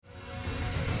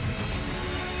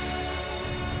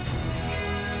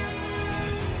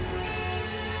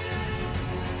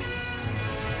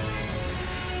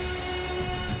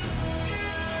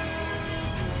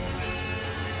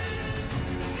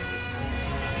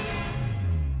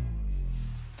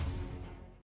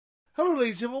Hello,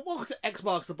 ladies and gentlemen. Welcome to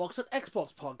Xbox the Box, an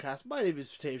Xbox podcast. My name is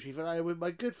James Reeve, and I am with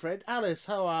my good friend Alice.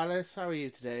 Alice? How are you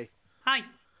today? Hi,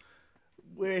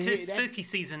 We're it here is in spooky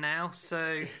season now,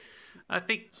 so I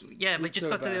think we just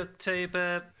got to the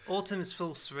October, autumn's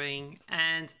full swing,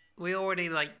 and we already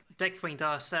decorated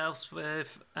ourselves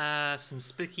with some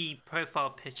spooky profile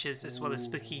pictures as well as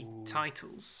spooky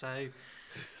titles. So,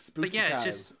 Spooky but yeah, time. it's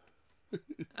just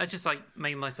I just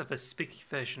made myself a spooky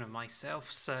version of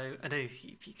myself. So I don't know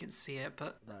if you can see it,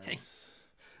 but hey,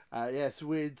 Nice. So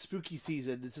we're in spooky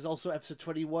season. This is also episode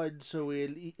 21, so we're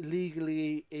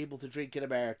legally able to drink in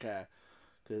America.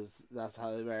 Because that's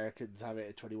how the Americans have it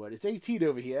at 21. It's 18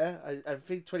 over here. I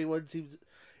think 21 seems...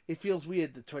 It feels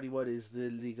weird that 21 is the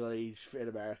legal age in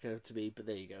America to me, but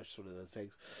there you go. It's one of those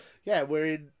things. Yeah, we're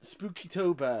in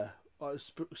Spookytober.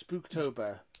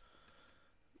 Spooktober.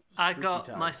 I Spooky got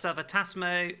time. myself a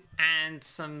Tasmo and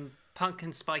some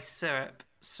pumpkin spice syrup.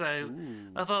 So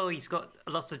I've always got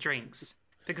lots of drinks.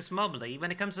 Because normally,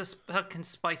 when it comes to pumpkin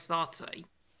spice latte,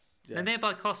 the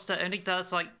nearby Costa only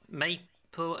does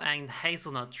maple and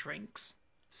hazelnut drinks.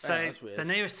 So that's weird. the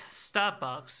nearest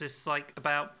Starbucks is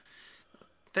about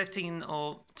 15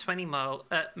 or 20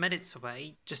 minutes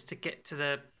away just to get to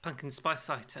the pumpkin spice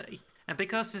latte. And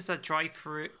because it's a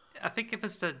drive-through, I think it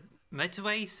was the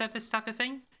motorway service type of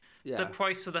thing. Yeah. The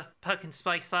price of the pumpkin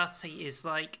spice latte is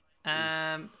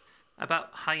about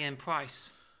high-end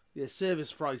price. Yeah,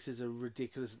 service prices are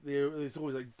ridiculous. It's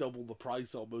always double the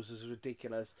price almost. It's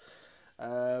ridiculous. We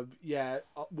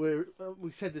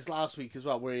said this last week as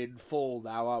well. We're in fall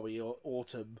now, aren't we? Or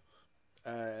autumn.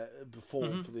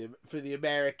 Fall for the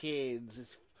Americans.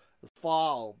 It's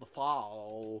fall. The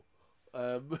fall.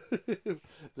 The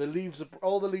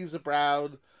all the leaves are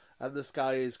brown, and the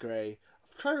sky is grey.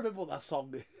 I'm trying to remember what that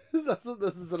song is. that's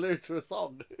the lyric to a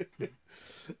song.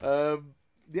 So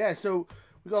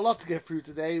we've got a lot to get through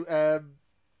today.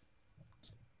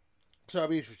 So I mean,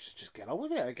 we should just get on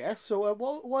with it, I guess. So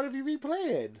what have you been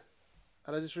playing?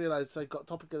 And I just realised I got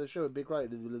topic of the show in big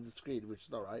writing in the middle of the screen, which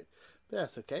is not right. But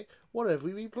that's okay. What have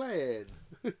we been playing?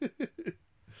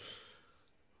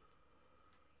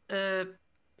 Have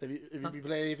you been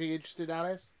playing anything interesting,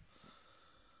 Alice?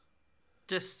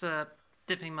 Just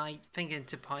dipping my finger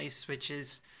into Pice, which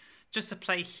is just to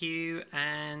play Hue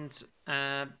and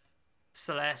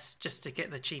Celeste, just to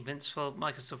get the achievements for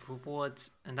Microsoft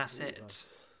Rewards, and that's it.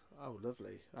 Oh,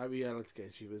 lovely. I mean, I like to get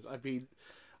achievements. I've been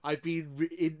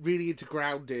really into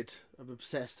Grounded. I'm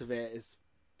obsessed with it. It's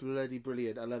bloody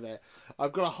brilliant. I love it.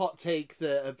 I've got a hot take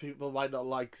that people might not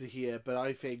like to hear, but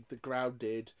I think the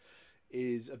Grounded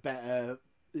is better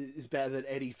than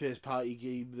any first party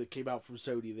game that came out from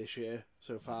Sony this year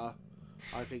so far.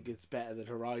 I think it's better than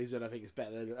Horizon. I think it's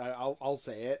better than I'll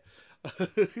say it.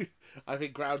 I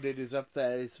think Grounded is up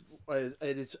there.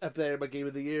 It's up there in my game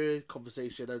of the year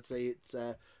conversation. I'd say it's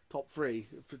top 3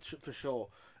 for sure.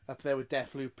 Up there with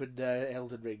Deathloop and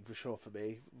Elden Ring for sure for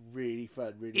me. Really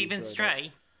fun. Really Even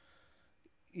Stray.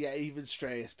 Yeah, even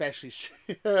Stray, especially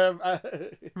Stray. Not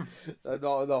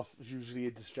enough usually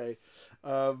into Stray.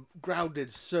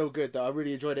 Grounded, so good though. I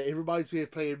really enjoyed it. It reminds me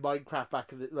of playing Minecraft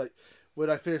back in the when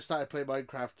I first started playing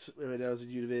Minecraft when I was in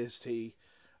university.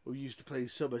 We used to play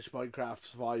so much Minecraft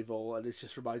Survival, and it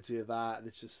just reminds me of that. And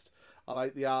it's just, I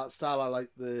like the art style. I like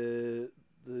the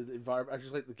environment. I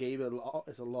just like the game a lot.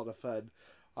 It's a lot of fun.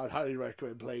 I'd highly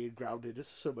recommend playing Grounded. This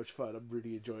is so much fun. I'm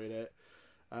really enjoying it.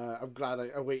 I'm glad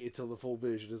I waited till the full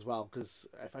version as well, because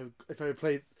if I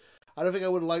played, I don't think I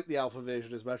would like the alpha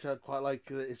version as much. I'd quite like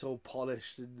that it's all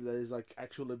polished and there's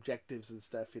actual objectives and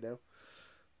stuff, you know.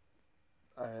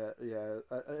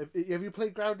 Have you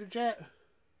played Grounded yet?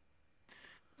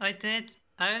 I did.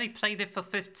 I only played it for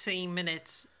 15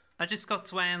 minutes. I just got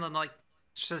to end and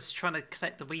just trying to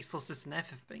collect the resources and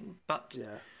everything. But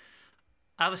Yeah.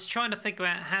 I was trying to figure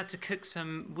out how to cook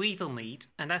some weevil meat,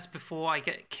 and that's before I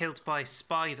get killed by a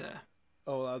spider.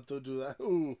 Oh, don't do that.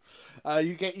 Ooh,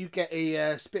 you get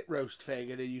a spit roast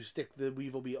thing, and then you stick the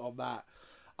weevil meat on that.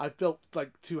 I've built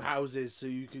 2 houses, so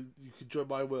you can join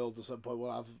my world at some point.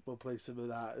 We'll play some of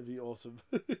that. It'd be awesome.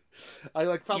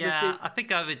 I found this big... I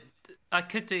think I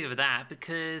could do with that,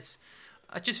 because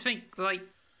I just think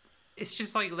it's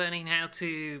just learning how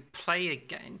to play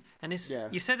again. And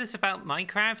you said this about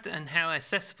Minecraft and how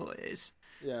accessible it is.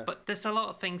 Yeah. But there's a lot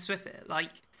of things with it.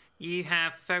 You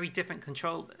have very different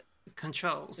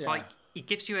controls. Yeah. It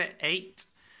gives you 8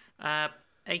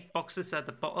 boxes at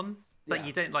the bottom, but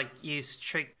you don't use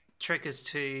triggers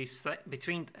to select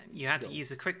between them. You had to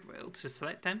use a quick wheel to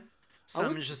select them. So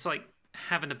I'm just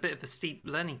having a bit of a steep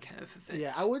learning curve of it.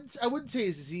 Yeah, I wouldn't say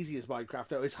it's as easy as Minecraft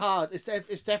though. It's hard. It's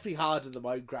definitely harder than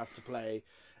Minecraft to play.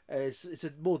 It's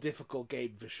a more difficult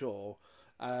game for sure.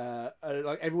 And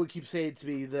like everyone keeps saying to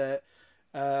me that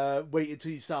wait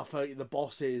until you start fighting the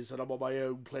bosses and I'm on my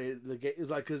own playing the game. It's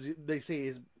like, because they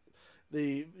say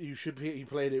you should be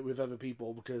playing it with other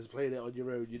people, because playing it on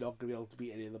your own, you're not going to be able to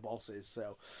beat any of the bosses.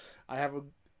 So I've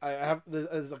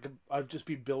just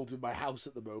been building my house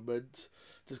at the moment.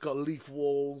 Just got leaf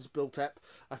walls built up.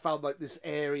 I found like this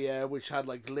area which had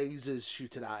like lasers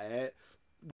shooting at it,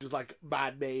 which was like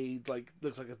man-made, like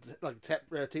looks like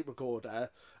a tape recorder.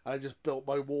 And I just built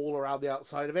my wall around the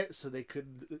outside of it so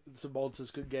some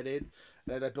monsters couldn't get in. And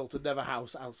then I built another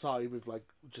house outside with like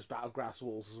just battlegrass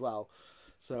walls as well.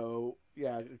 So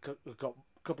yeah, got a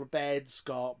couple of beds,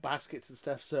 got baskets and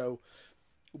stuff. So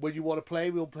when you want to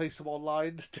play, we'll play some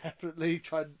online. Definitely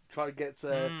try and get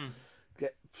some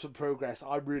progress.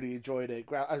 I'm really enjoying it.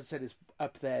 As I said, it's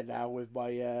up there now with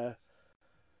my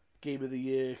Game of the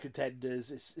Year contenders.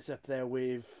 It's up there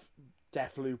with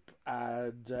Deathloop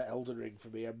and Elden Ring for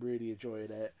me. I'm really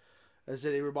enjoying it. As I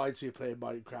said, it reminds me of playing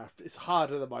Minecraft. It's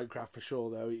harder than Minecraft for sure,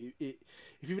 though. If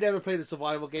you've never played a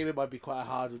survival game, it might be quite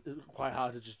hard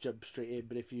to just jump straight in.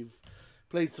 But if you've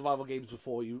played survival games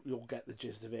before, you'll get the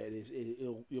gist of it.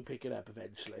 You'll pick it up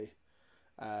eventually.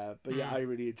 But yeah, I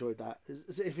really enjoyed that.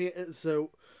 So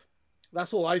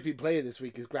that's all I've been playing this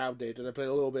week is Grounded, and I played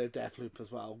a little bit of Deathloop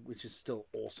as well, which is still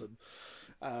awesome.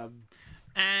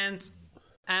 And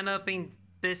I've been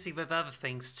busy with other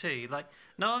things too. Like,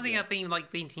 not only I've been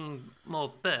like reading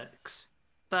more books,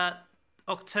 but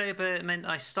October meant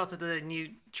I started a new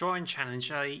drawing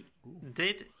challenge I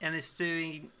did, and it's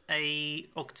doing a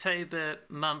October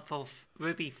month of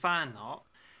Ruby fan art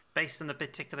based on a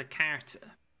particular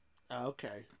character.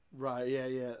 Okay, right, yeah.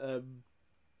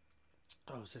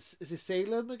 Is this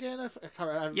Salem again? I can't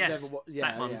remember. Yes,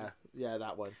 that one. Yeah,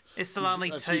 that one. It's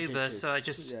Salami Tober, so I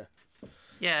just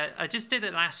I just did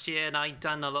it last year, and I'd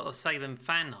done a lot of Salem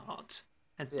fan art,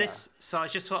 and so I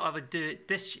just thought I would do it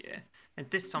this year, and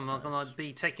this time I'm going to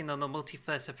be taking on a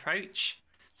multi-verse approach.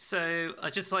 So I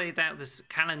just laid out this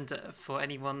calendar for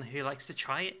anyone who likes to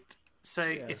try it. So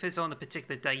if it's on a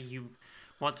particular day you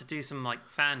want to do some like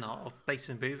fan art based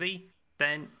on Ruby,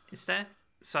 then it's there.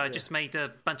 So I just made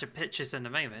a bunch of pictures in the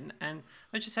moment, and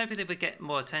I'm just hoping they would get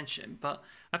more attention. But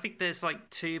I think there's like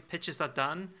 2 pictures I've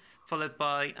done, followed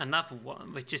by another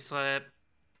one, which is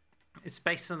it's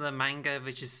based on the manga,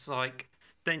 which is like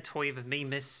Don't Toy With Me,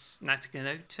 Miss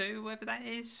Natsuko, whatever that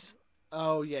is.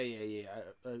 Oh, yeah.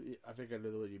 I think I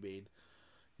know what you mean.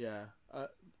 Yeah.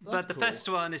 But the first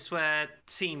one is where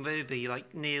Team Ruby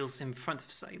like kneels in front of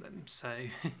Salem, so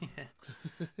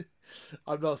yeah.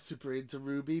 I'm not super into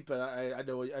Ruby, but I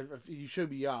know you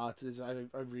showed me art.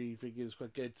 I really think it's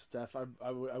quite good stuff. I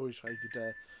wish I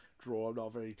could draw. I'm not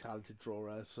a very talented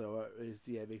drawer, so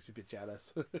it makes me a bit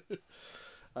jealous.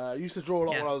 I used to draw a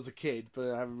lot when I was a kid,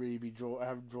 but I haven't really I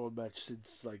haven't drawn much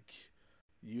since like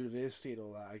university and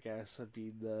all that. I guess I've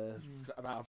been I'm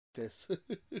out of practice.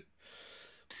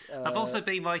 I've also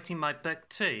been writing my book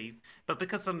too, but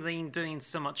because I've been doing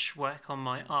so much work on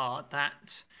my art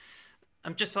that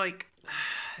I'm just like,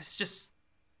 it's just,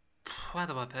 how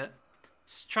do I put it?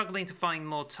 Struggling to find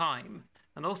more time,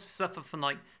 and also suffer from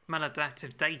like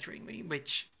maladaptive daydreaming,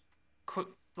 which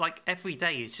like every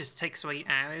day it just takes away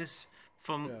hours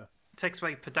takes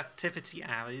away productivity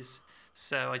hours.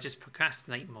 So I just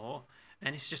procrastinate more,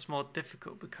 and it's just more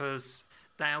difficult because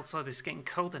the outside is getting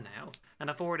colder now, and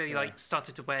I've already like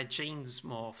started to wear jeans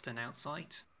more often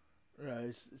outside.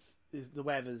 Right, the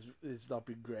weather's not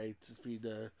been great. It's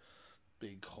been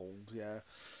being cold.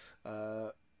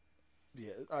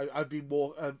 I've been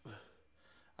more.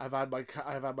 I've had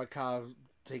my car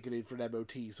taken in for an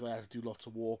MOT, so I have to do lots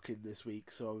of walking this week.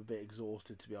 So I'm a bit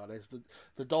exhausted, to be honest.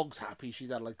 The dog's happy;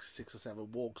 she's had like 6 or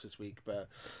 7 walks this week, but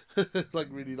like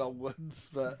really long ones.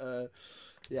 But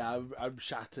I'm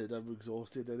shattered. I'm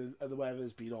exhausted, and the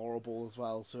weather's been horrible as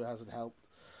well, so it hasn't helped.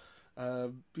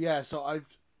 So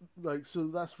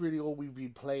that's really all we've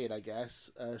been playing, I guess.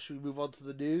 Should we move on to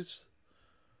the news?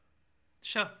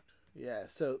 Sure. Yeah,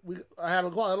 so I had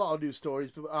quite a lot of news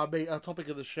stories, but our topic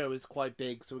of the show is quite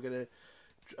big, so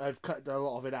I've cut a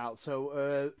lot of it out.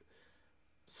 So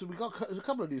we got a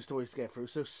couple of news stories to get through.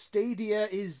 So Stadia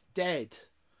is dead.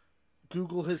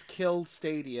 Google has killed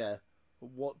Stadia.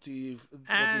 What do you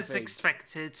think?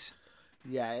 Expected.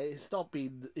 Yeah, it's not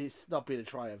been a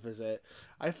triumph, is it?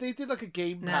 If they did like a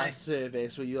Game Pass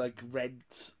service where you like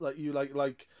rent, like you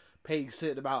like paying a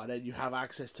certain amount and then you have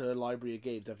access to a library of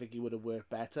games, I think it would have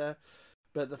worked better.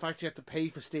 But the fact you have to pay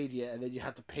for Stadia and then you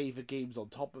have to pay for games on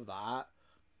top of that,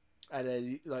 and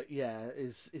then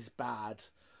is bad.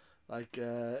 Like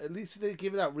at least they're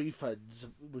giving out refunds,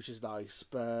 which is nice.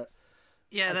 But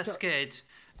Yeah, that's good.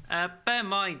 Bear in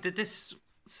mind that this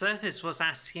service was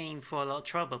asking for a lot of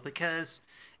trouble because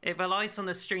it relies on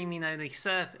a streaming only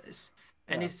service.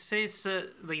 And Yeah. it is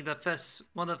certainly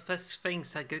one of the first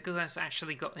things that Google has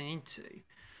actually gotten into.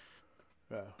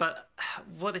 Yeah. But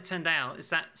what it turned out is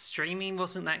that streaming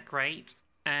wasn't that great,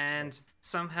 and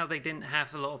somehow they didn't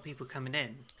have a lot of people coming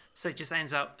in. So it just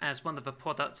ends up as one of the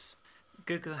products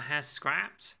Google has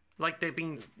scrapped. Like they've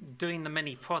been doing the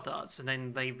many products and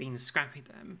then they've been scrapping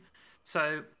them.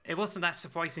 So it wasn't that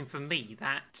surprising for me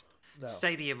that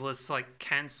Stadia was like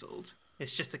cancelled.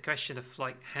 It's just a question of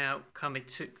like how come it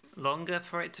took longer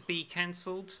for it to be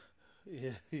cancelled.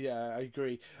 Yeah, I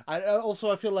agree. I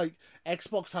also I feel like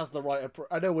Xbox has the right.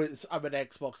 I know I'm an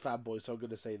Xbox fanboy, so I'm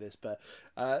going to say this, but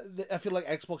I feel like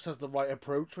Xbox has the right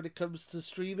approach when it comes to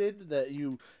streaming. That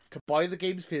you can buy the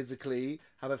games physically,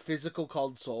 have a physical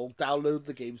console, download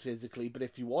the games physically, but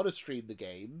if you want to stream the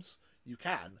games, you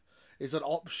can. It's an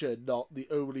option, not the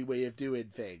only way of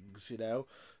doing things, you know?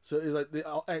 So, like, the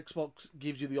Xbox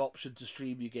gives you the option to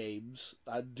stream your games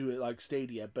and do it like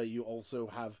Stadia, but you also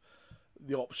have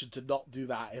the option to not do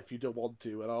that if you don't want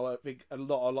to. And I think a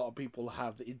lot of people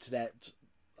have the internet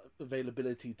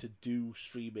availability to do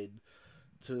streaming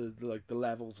to, like, the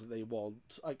levels that they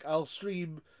want. Like, I'll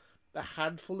stream a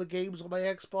handful of games on my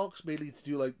Xbox, mainly to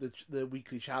do, like, the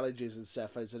weekly challenges and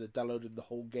stuff. Instead of downloading the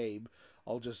whole game,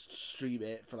 I'll just stream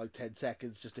it for like 10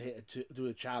 seconds just to do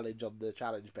a challenge on the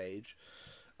challenge page.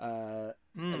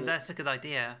 That's a good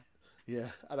idea. Yeah,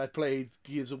 and I played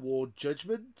Gears of War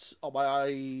Judgment on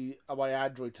my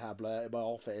Android tablet in my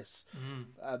office,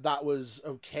 and that was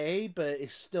okay, but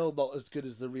it's still not as good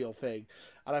as the real thing.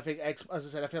 And I think, as I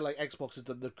said, I feel like Xbox has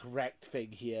done the correct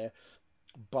thing here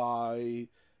by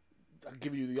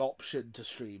giving you the option to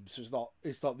stream. So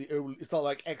it's not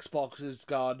like Xbox has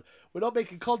gone, we're not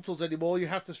making consoles anymore, you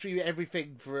have to stream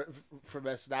everything from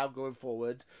us now going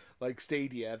forward, like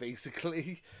Stadia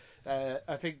basically.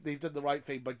 I think they've done the right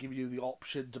thing by giving you the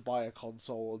option to buy a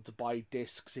console and to buy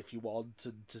discs if you want,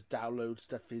 and to download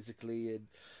stuff physically, and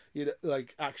you know,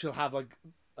 like actually have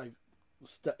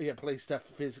play stuff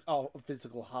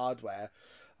physical hardware.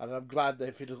 And I'm glad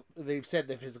they've said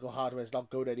their physical hardware is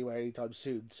not going anywhere anytime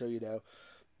soon. So, you know,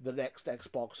 the next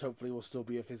Xbox hopefully will still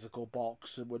be a physical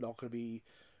box, and we're not going to be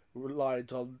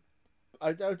reliant on.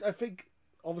 I think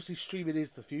obviously streaming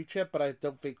is the future, but I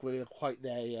don't think we're quite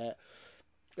there yet.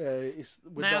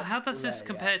 How does this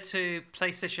compare to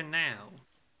PlayStation Now?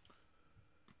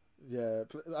 Yeah,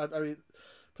 I mean,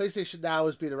 PlayStation Now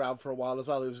has been around for a while as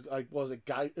well. It was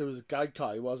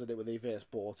Gaikai, wasn't it, when they first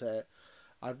bought it?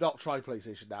 I've not tried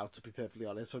PlayStation Now, to be perfectly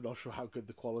honest. So I'm not sure how good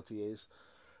the quality is.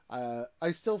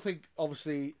 I still think,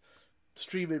 obviously,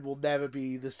 streaming will never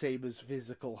be the same as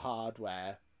physical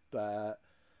hardware, but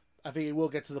I think it will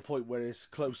get to the point where it's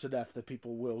close enough that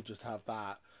people will just have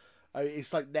that. I mean,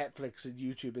 it's like Netflix and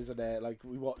YouTube, isn't it? Like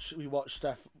we watch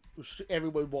stuff.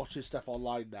 Everyone watches stuff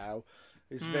online now.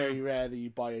 It's very rare that you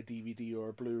buy a DVD or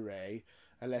a Blu-ray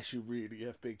unless you're really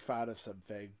a big fan of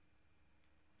something.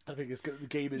 I think the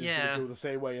gaming is going to go the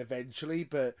same way eventually,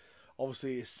 but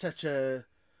obviously it's you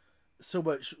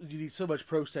need so much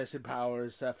processing power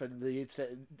and stuff, and the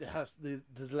internet the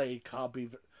delay can't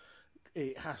be.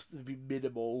 It has to be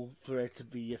minimal for it to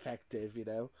be effective. You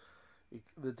know,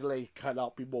 the delay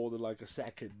cannot be more than like a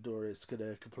second, or it's going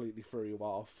to completely throw you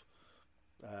off.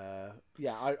 I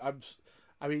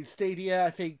mean, Stadia, I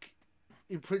think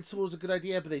in principle is a good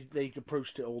idea, but they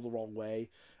approached it all the wrong way.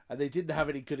 And they didn't have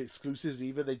any good exclusives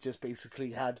either. They just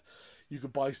basically you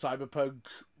could buy Cyberpunk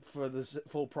for the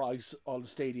full price on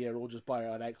Stadia, or just buy it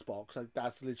on Xbox. Like,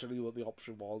 that's literally what the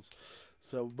option was.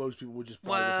 So most people would just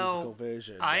buy the physical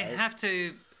version. I right? have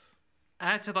to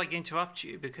like interrupt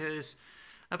you because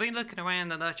I've been looking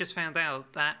around and I just found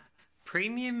out that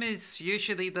Premium is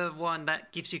usually the one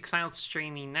that gives you cloud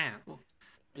streaming now.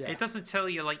 Yeah. It doesn't tell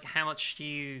you like how much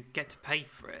you get to pay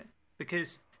for it,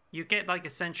 because you get like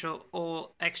Essential or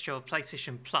Extra or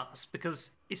PlayStation Plus,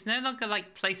 because it's no longer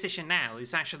like PlayStation Now,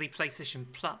 it's actually PlayStation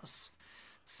Plus.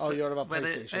 So, you're on about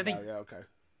PlayStation now, yeah, okay.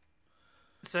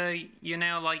 So you're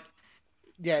now like...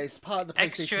 Yeah, it's part of the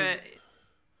PlayStation... Extra...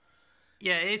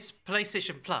 Yeah, it's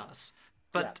PlayStation Plus,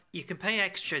 but you can pay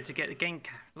extra to get the game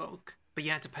catalogue, but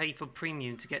you had to pay for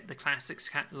Premium to get the Classics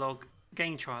catalogue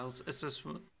game trials as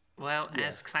well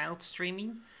as cloud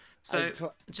streaming. So,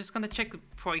 just going to check the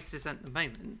prices at the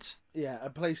moment. Yeah,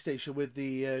 and PlayStation with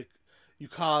the... you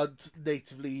can't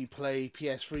natively play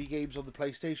PS3 games on the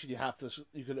PlayStation.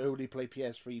 You can only play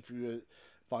PS3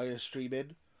 via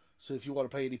streaming. So if you want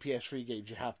to play any PS3 games,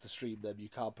 you have to stream them. You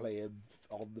can't play them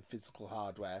on the physical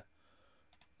hardware.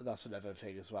 And that's another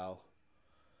thing as well.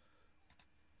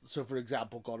 So, for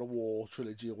example, God of War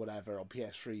trilogy or whatever on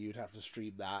PS3, you'd have to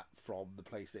stream that from the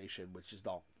PlayStation, which is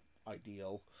not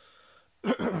ideal.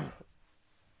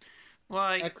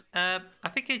 Like, I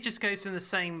think it just goes in the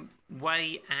same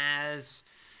way as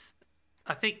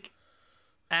I think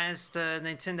as the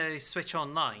Nintendo Switch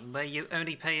Online, where you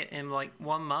only pay it in like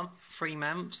 1 month, 3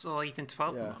 months, or even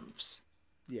 12 Yeah. months.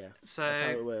 Yeah, So, that's how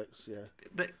it works. Yeah,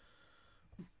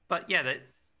 but yeah,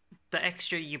 the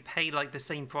extra you pay like the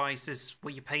same price as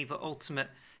what you pay for Ultimate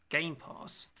Game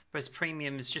Pass, whereas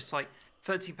Premium is just like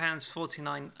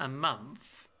 £30.49 a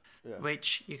month, yeah.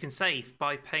 which you can save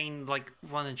by paying like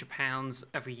 £100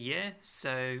 every year.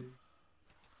 So,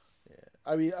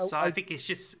 I mean, I think it's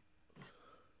just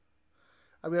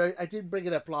I didn't bring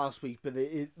it up last week, but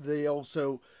they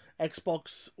also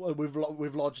Xbox with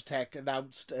Logitech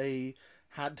announced a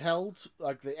handheld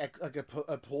like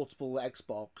a portable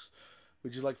Xbox,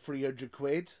 which is like 300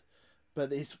 quid,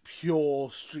 but it's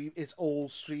pure stream. It's all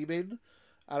streaming,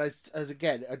 and as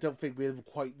again, I don't think we're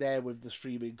quite there with the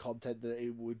streaming content that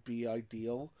it would be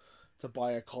ideal to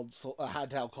buy a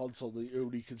handheld console that you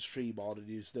only can stream on and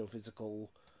use no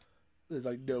physical. There's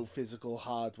like no physical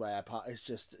hardware part. It's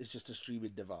just a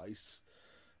streaming device.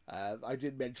 I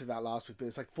did mention that last week, but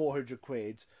it's like 400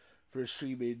 quid for a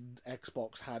streaming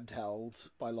Xbox handheld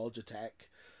by Logitech.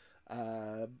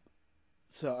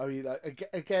 So I mean,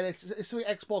 again, it's something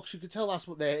Xbox. You can tell that's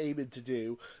what they're aiming to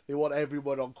do. They want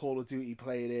everyone on Call of Duty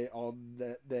playing it on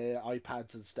their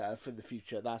iPads and stuff in the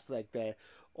future. That's like their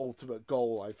ultimate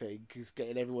goal, I think, is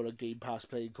getting everyone on Game Pass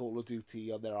playing Call of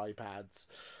Duty on their iPads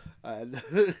and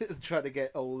trying to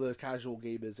get all the casual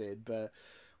gamers in. But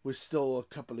we're still a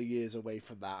couple of years away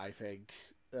from that, I think.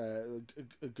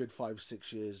 A good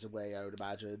 5-6 years away, I would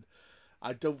imagine.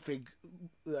 I don't think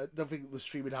the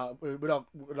streaming we're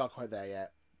not quite there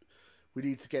yet. We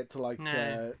need to get to like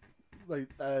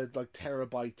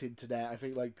terabyte internet. I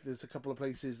think like there's a couple of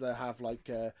places that have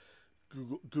like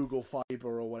Google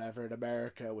Fiber or whatever in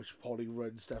America, which probably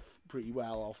run stuff pretty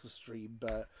well off the stream,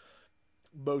 but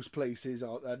most places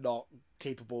are not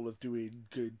capable of doing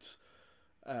good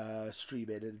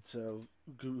streaming, and so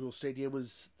Google Stadia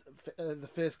was the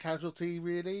first casualty,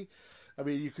 really. I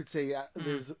mean, you could say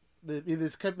there's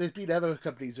been other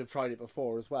companies who've tried it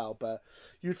before as well, but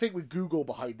you'd think with Google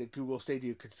behind it, Google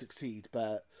Stadia could succeed,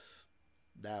 but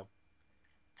no,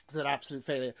 it's an absolute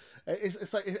failure.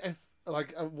 It's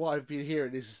like what I've been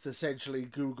hearing is essentially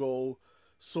Google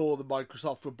saw that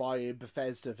Microsoft were buying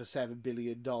Bethesda for $7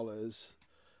 billion,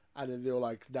 and then they were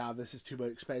like, "Nah, this is too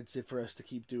much expensive for us to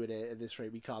keep doing it at this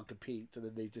rate. We can't compete," and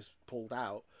then they just pulled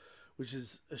out, which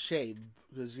is a shame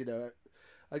because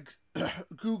like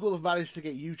Google have managed to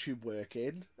get YouTube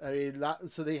working. I mean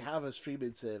so they have a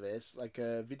streaming service, like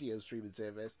a video streaming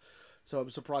service. So I'm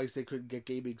surprised they couldn't get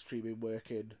gaming streaming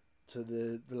working to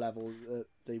the level that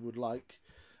they would like.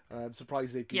 I'm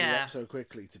surprised they gave it up so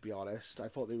quickly, to be honest. I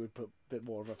thought they would put a bit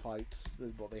more of a fight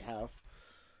than what they have.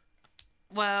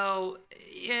 Well,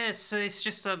 yeah, so it's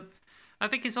just I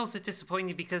think it's also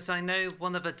disappointing because I know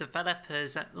one of the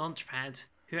developers at Launchpad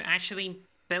who actually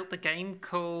built the game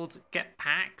called Get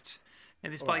Packed,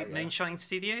 and it's by Moonshine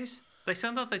Studios. They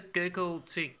signed up with Google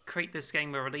to create this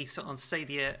game and release it on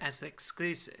Stadia as an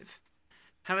exclusive.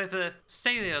 However,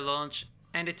 Stadia launched,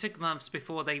 and it took months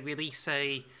before they released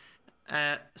a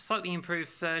slightly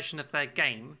improved version of their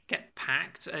game, Get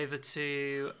Packed, over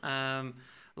to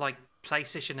like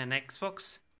PlayStation and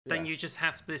Xbox. Yeah. Then you just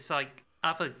have this like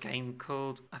other game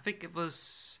called, I think it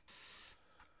was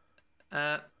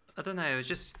I don't know, I was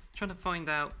just trying to find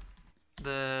out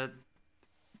the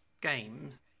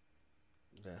game.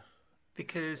 Yeah.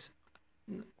 Because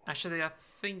actually I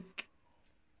think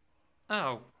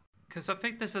because I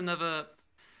think there's another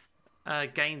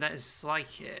game that is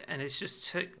like it, and it's just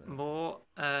took more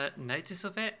notice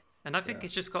of it, and I think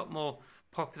it's just got more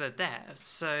popular there.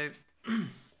 So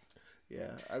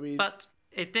yeah, I mean, but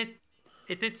it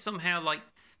did somehow like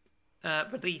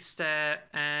release there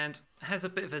and has a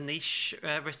bit of a niche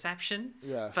reception.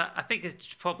 Yeah. But I think the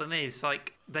problem is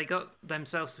like they got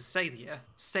themselves to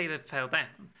Stadia fell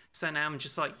down. So now I'm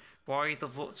just like worried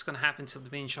of what's going to happen to the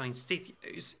Moonshine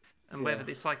Studios and whether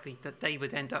it's likely that they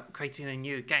would end up creating a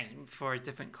new game for a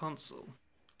different console.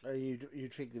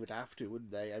 You'd think they would have to,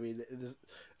 wouldn't they? I mean,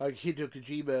 like Hideo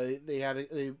Kojima,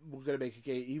 they were going to make a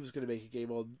game. He was going to make a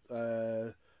game on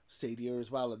Stadia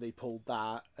as well, and they pulled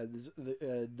that. And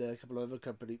a couple of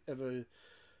other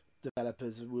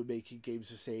developers were making games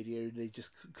for Stadia, and they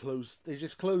just closed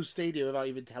Stadia without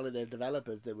even telling their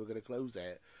developers they were going to close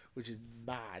it, which is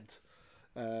mad.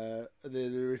 And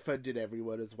then they're refunding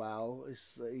everyone as well.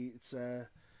 It's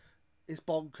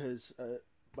bonkers.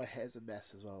 my hair's a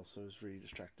mess as well, so it's really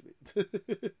distracting me.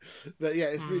 But yeah,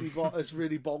 it's really it's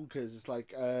really bonkers. It's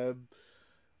like I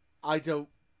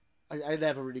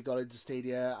never really got into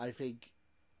Stadia. I think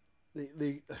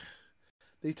they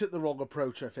took the wrong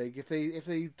approach. I think if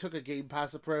they took a Game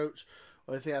Pass approach,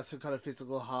 or if they had some kind of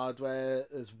physical hardware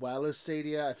as well as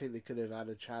Stadia, I think they could have had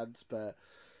a chance. But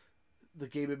the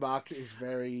gaming market is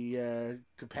very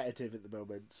competitive at the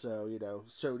moment. So, you know,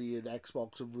 Sony and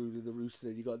Xbox are ruling the roost,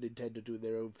 and you got Nintendo doing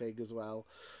their own thing as well.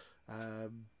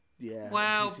 Yeah,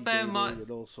 well, PC gaming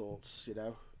and all sorts, you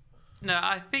know. No,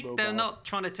 I think Mobile. they're not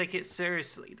trying to take it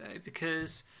seriously, though,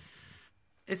 because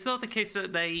it's not the case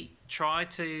that they try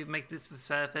to make this a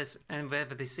service and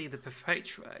whether they see the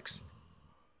approach works.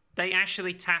 They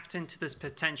actually tapped into this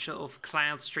potential of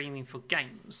cloud streaming for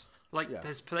games. Like,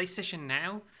 there's PlayStation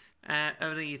Now,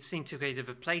 only it's integrated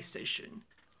with PlayStation.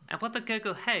 And what the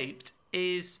Google hoped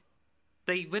is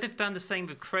they would have done the same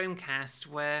with Chromecast,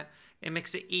 where it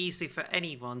makes it easy for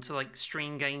anyone to, like,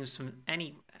 stream games from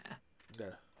anywhere.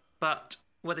 Yeah. But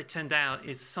what it turned out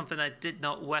is something that did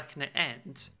not work in the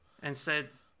end. And so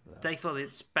they thought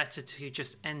it's better to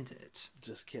just end it.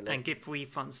 Just kill it. And give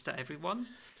refunds to everyone.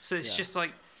 So it's just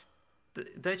like,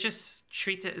 they just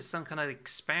treat it as some kind of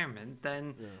experiment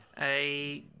than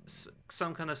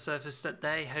some kind of service that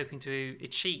they're hoping to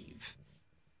achieve.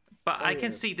 But I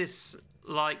can see this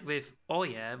like with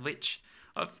Ouya, which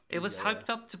it was hyped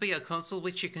up to be a console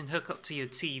which you can hook up to your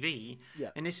TV.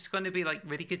 Yeah. And it's going to be like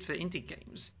really good for indie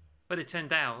games. But it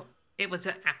turned out it was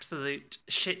an absolute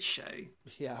shit show.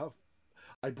 Yeah.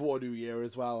 I bought a New Year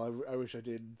as well. I wish I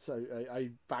didn't. So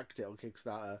I backed it on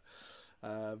Kickstarter.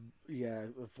 Yeah,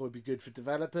 I thought it'd be good for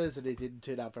developers, and it didn't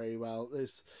turn out very well.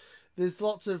 There's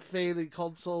lots of failing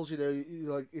consoles. You know,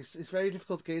 like it's very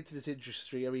difficult to get into this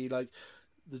industry. I mean, like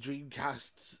the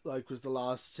Dreamcast, like was the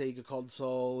last Sega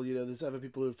console. You know, there's other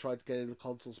people who have tried to get into the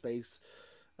console space,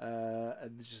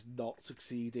 and just not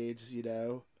succeeded. You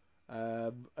know.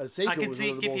 And Sega was one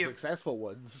of the more successful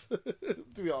ones,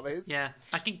 to be honest. Yeah,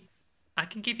 I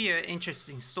can give you an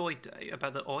interesting story though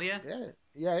about the Ouya.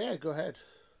 Yeah. Go ahead.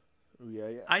 Oh,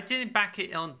 yeah. I didn't back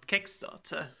it on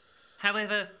Kickstarter.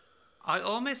 However, I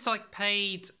almost like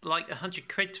paid like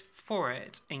 100 quid for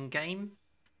it in game.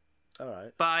 All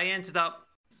right. But I ended up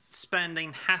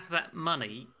spending half that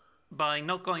money by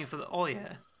not going for the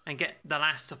Ouya and get The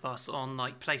Last of Us on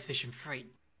like PlayStation 3.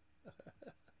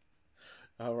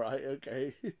 All right,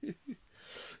 okay.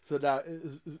 So now,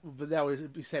 but now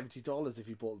it'd be $70 if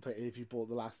you bought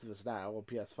The Last of Us now on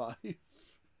PS5.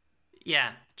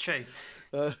 Yeah, true.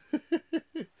 Why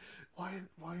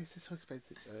is it so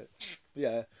expensive?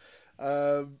 Yeah.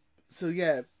 So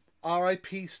yeah,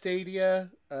 R.I.P.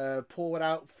 Stadia. Pour it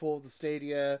out for the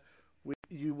Stadia.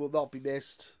 You will not be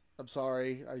missed. I'm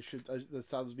sorry. That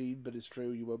sounds mean, but it's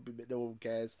true. You won't be. No one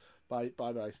cares. Bye,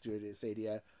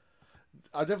 Stadia.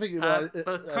 I don't think. But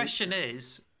the question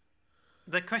is,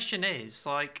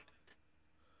 like,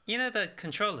 you know, the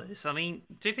controllers. I mean,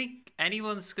 do you think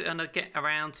anyone's gonna get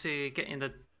around to getting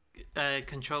the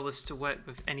controllers to work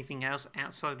with anything else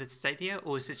outside the Stadia,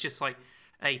 or is it just like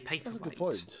a paperweight? That's a good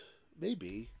point.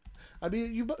 Maybe. I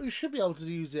mean, you should be able to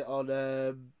use it on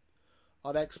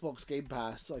Xbox Game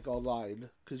Pass, like online,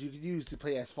 because you can use the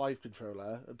PS5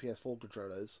 controller and PS4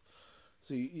 controllers.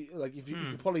 So you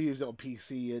can probably use it on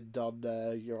PC and on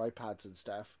your iPads and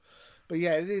stuff. But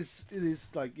yeah, it is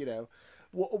like, you know,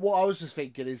 what I was just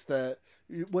thinking is that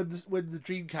when the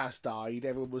Dreamcast died,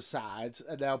 everyone was sad,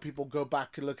 and now people go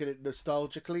back and look at it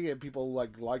nostalgically, and people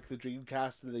like the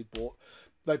Dreamcast, and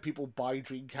people buy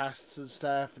Dreamcasts and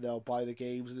stuff, and they'll buy the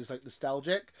games, and it's like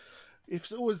nostalgic. If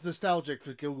someone's nostalgic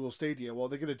for Google Stadia, what are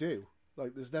they gonna do?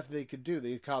 Like, there's nothing they can do.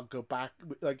 They can't go back.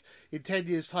 Like, in 10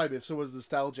 years' time, if someone's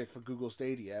nostalgic for Google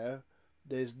Stadia,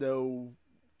 there's no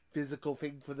physical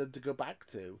thing for them to go back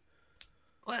to.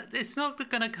 Well, it's not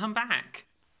going to come back.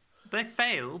 They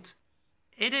failed.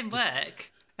 It didn't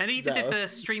work. And even if the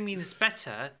streaming is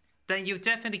better, then you'll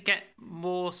definitely get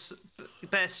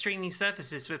better streaming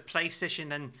services with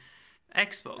PlayStation and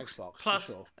Xbox. Plus,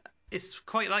 for sure. It's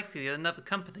quite likely that another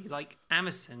company like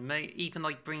Amazon may even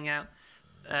like bring out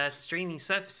streaming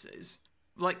services.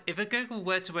 Like, if a Google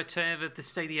were to return with the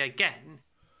Stadia again,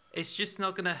 it's just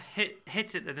not going to hit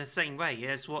it in the same way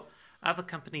as what other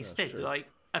companies did. True. Like,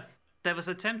 there was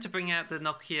an attempt to bring out the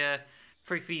Nokia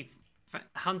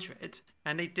 3300,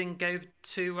 and it didn't go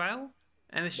too well.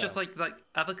 And it's just like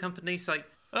other companies, like,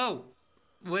 oh,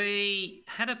 we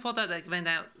had a product that went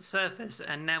out service,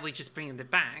 and now we're just bringing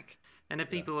it back. And then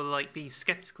people will like be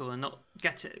skeptical and not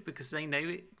get it because they know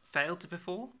it failed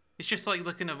before. It's just like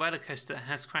looking at a roller coaster that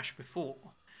has crashed before.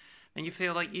 and you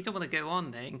feel like you don't want to go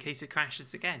on there in case it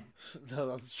crashes again. No,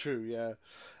 that's true. Yeah,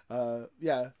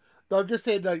 yeah. No, I'm just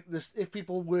saying, like this. If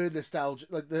people were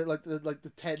nostalgic, like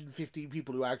the 10, 15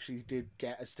 people who actually did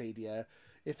get a Stadia,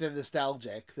 if they're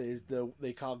nostalgic,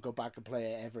 they can't go back and play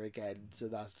it ever again. So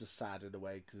that's just sad in a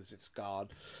way because it's gone.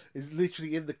 It's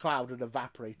literally in the cloud and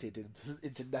evaporated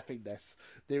into nothingness.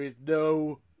 There is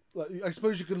no. Like, I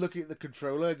suppose you could look at the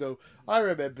controller and go, I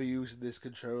remember using this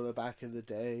controller back in the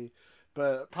day.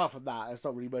 But apart from that, there's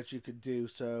not really much you can do.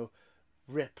 So,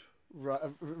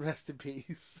 rest in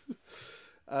peace.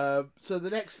 So I'm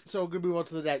going to move on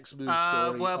to the next news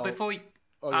story. Well, before we,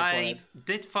 I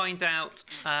did find out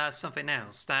something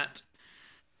else, that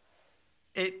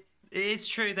it is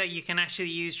true that you can actually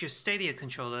use your Stadia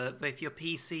controller with your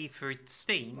PC through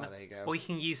Steam, there you go. or you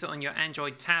can use it on your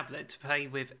Android tablet to play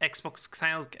with Xbox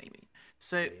Cloud Gaming.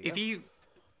 So if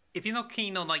you're not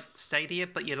keen on like Stadia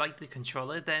but you like the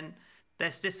controller, then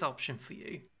there's this option for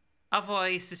you.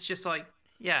 Otherwise, it's just like,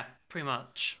 yeah, pretty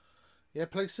much. Yeah,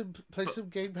 play some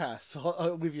Game Pass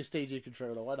with your Stadia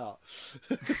controller. Why not?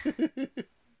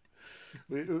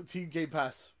 Team Game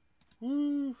Pass.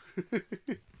 Woo!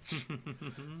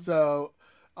 So,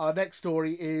 our next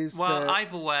story is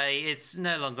either way, it's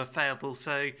no longer available,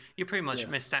 so you pretty much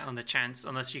missed out on the chance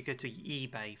unless you go to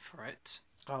eBay for it.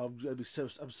 Oh, I'm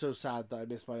so sad that I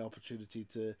missed my opportunity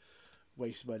to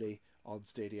waste money on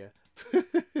Stadia.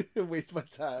 Waste my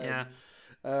time.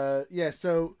 Yeah.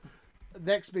 So,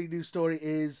 next big news story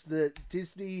is that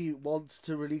Disney wants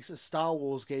to release a Star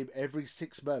Wars game every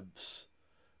 6 months,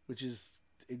 which is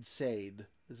insane.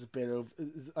 It's a bit of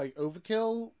like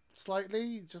overkill,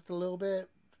 slightly, just a little bit,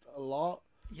 a lot.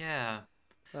 Yeah.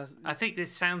 I think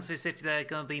this sounds as if they're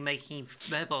going to be making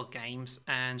mobile games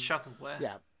and shovelware.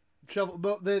 Yeah.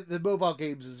 The mobile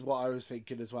games is what I was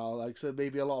thinking as well. Like, so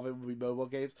maybe a lot of it will be mobile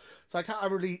games. So I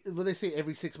can't really, when they say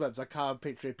every 6 months, I can't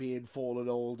picture it being Fallen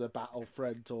Order,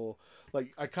 Battlefront, or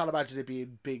like I can't imagine it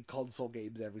being big console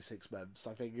games every 6 months.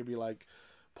 I think it'd be like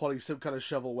probably some kind of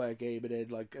shovelware game and then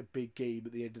like a big game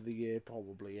at the end of the year,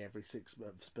 probably every 6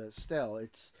 months. But still,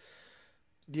 it's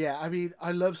I mean,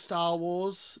 I love Star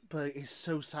Wars, but it's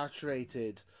so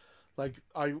saturated. Like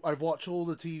I watch all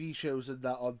the TV shows and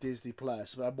that on Disney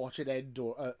Plus, but I'm watching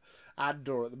Andor at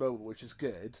the moment, which is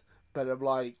good. But I'm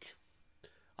like,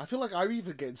 I feel like I'm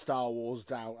even getting Star Wars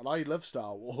down, and I love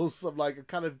Star Wars. I'm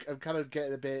kind of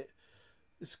getting a bit.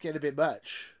 It's getting a bit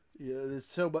much. You know,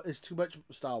 there's too much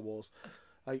Star Wars.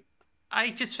 Like, I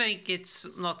just think it's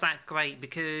not that great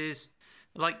because,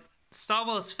 like, Star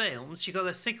Wars films, you got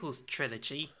a sequel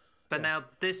trilogy, but now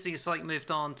Disney's like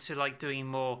moved on to like doing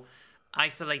more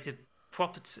isolated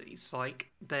properties. Like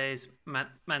there's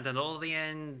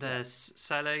Mandalorian, there's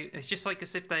Solo. It's just like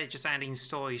as if they're just adding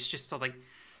stories just to like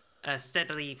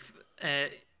steadily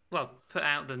put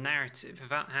out the narrative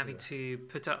without having to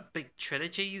put up big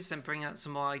trilogies and bring out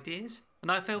some more ideas.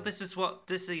 And I feel this is what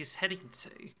Disney's heading to.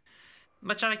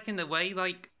 Much like in a way,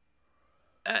 like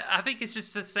I think it's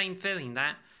just the same feeling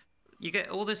that you get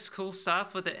all this cool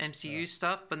stuff with the MCU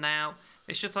stuff, but now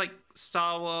it's just like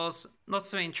Star Wars, not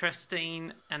so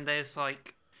interesting, and there's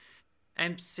like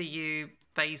MCU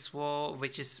Phase 4,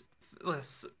 which is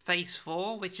Phase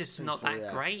 4, which is not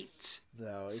that great.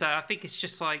 No, so I think it's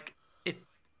just like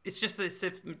it's just as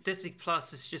if Disney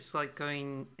Plus is just like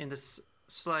going in this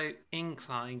slow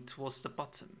incline towards the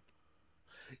bottom.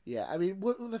 Yeah, I mean,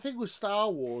 the thing with Star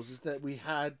Wars is that we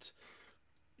had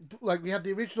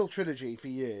the original trilogy for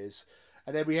years,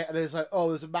 and then there's like, oh,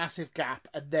 there's a massive gap,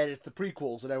 and then it's the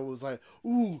prequels, and everyone was like,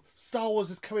 ooh, Star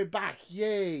Wars is coming back,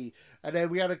 yay! And then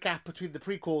we had a gap between the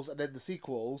prequels and then the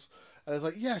sequels, and it's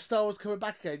like, yeah, Star Wars coming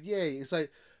back again, yay! It's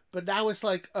like, but now it's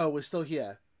like, oh, we're still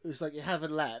here. It's like you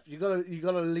haven't left. You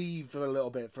gotta leave for a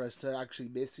little bit for us to actually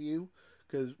miss you.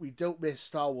 Because we don't miss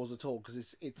Star Wars at all,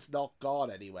 because it's not gone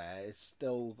anywhere. It's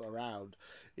still around.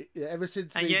 Ever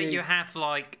since and yet you have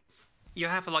like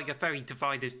a very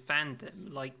divided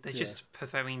fandom. Like they're just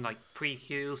preferring like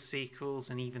prequels, sequels,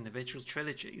 and even the original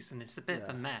trilogies, and it's a bit of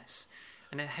a mess.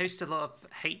 And it hosts a lot of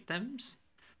hate thems.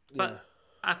 But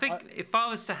I think if I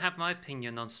was to have my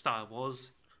opinion on Star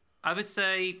Wars, I would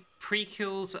say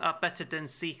prequels are better than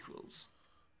sequels.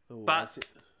 But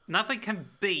nothing can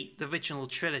beat the original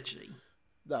trilogy.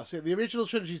 No, so the original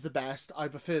trilogy is the best. I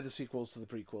prefer the sequels to the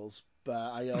prequels,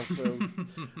 but I also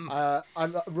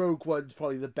Rogue One's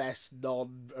probably the best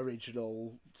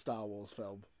non-original Star Wars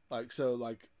film. Like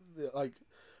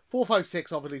 4, 5,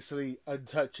 6, obviously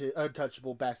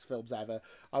untouchable best films ever.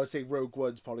 I would say Rogue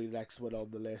One's probably the next one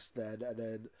on the list. Then and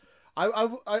then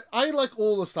I like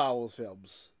all the Star Wars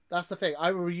films. That's the thing.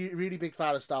 I'm a really big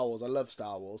fan of Star Wars. I love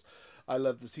Star Wars. I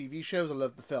love the TV shows. I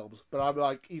love the films. But I'm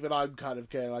like, even I'm kind of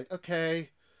getting like, okay,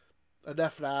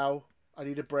 enough now. I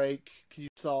need a break. Can you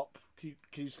stop?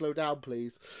 Can you slow down,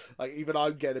 please? Like, even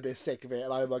I'm getting a bit sick of it,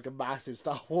 and I'm like a massive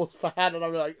Star Wars fan, and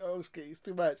I'm like, oh, it's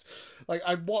too much. Like,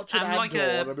 I'm watching Andor,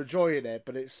 and I'm enjoying it,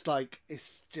 but it's like,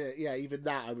 it's just, yeah, even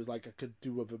that, I was like, I could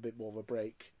do with a bit more of a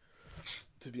break,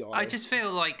 to be honest. I just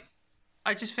feel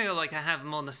like I have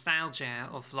more nostalgia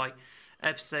of like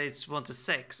episodes 1 to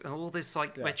 6 and all this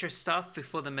like retro stuff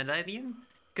before the millennium,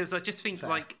 because I just think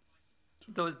like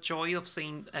the joy of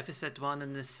seeing episode 1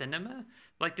 in the cinema,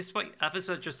 like despite others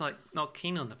are just like not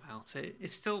keen on about it,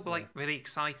 it's still like really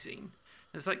exciting.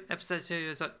 It's like episode 2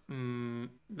 is like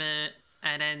meh,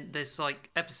 and then there's like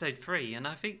episode 3, and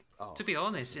I think to be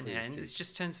honest, in the end, it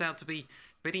just turns out to be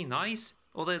really nice.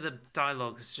 Although the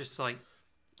dialogue is just like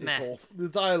meh. It's awful. The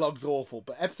dialogue's awful,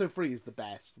 but episode 3 is the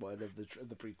best one of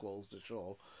the prequels for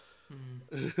sure.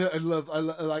 I love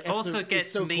like also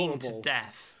gets so memed to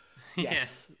death.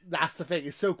 Yes, that's the thing.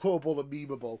 It's so quotable and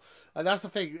memeable, and that's the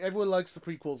thing. Everyone likes the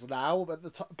prequels now,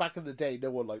 but back in the day, no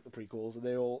one liked the prequels,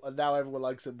 and now everyone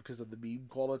likes them because of the meme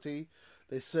quality.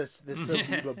 They're so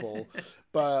memeable.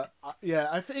 But yeah,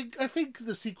 I think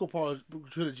the sequel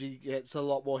trilogy gets a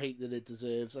lot more hate than it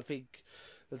deserves. I think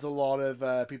there's a lot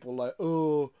of people like,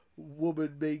 oh,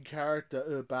 woman main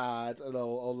character bad, and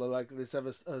all like this.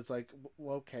 It's like,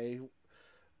 well, okay.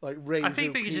 Like Rey, I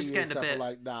think we could just get a bit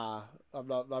like, nah, I'm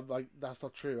like, that's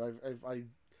not true. I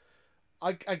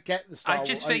get the Star Wars.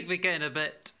 I just think we're getting a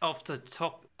bit off the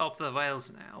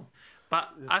rails now. But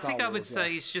I think I would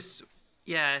say it's just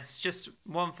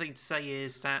one thing to say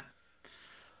is that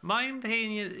my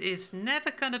opinion is never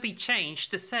going to be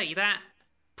changed to say that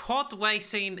pod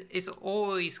racing is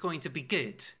always going to be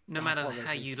good, no matter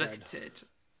how you look at it.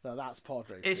 No, that's pod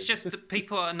racing. It's just that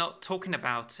people are not talking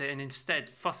about it and instead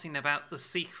fussing about the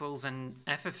sequels and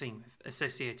everything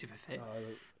associated with it.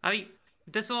 I mean,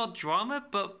 there's a lot of drama,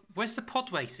 but where's the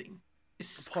pod racing?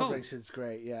 It's pod cool. Racing's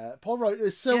great, yeah.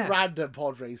 It's so random,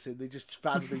 pod racing. They just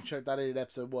randomly chucked that in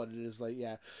episode 1, and it's like,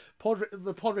 yeah.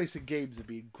 The pod racing games have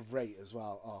been great as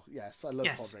well. Oh, yes, I love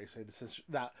pod racing.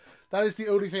 That is the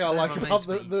only thing I like about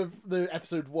the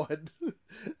episode 1.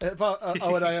 And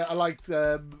I liked...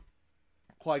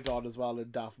 Qui-Gon as well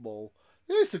and Darth Maul.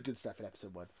 There's some good stuff in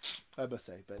episode 1, I must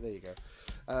say, but there you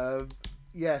go.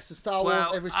 So Star Wars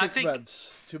every 6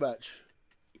 months. Too much.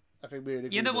 I think we're in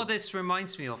agreement. You know what this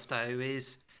reminds me of, though,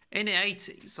 is in the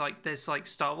 80s, like, there's, like,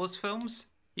 Star Wars films.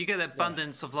 You get an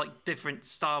abundance of, like, different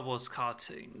Star Wars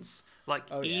cartoons. Like,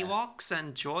 Ewoks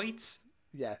and droids.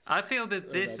 Yes. I feel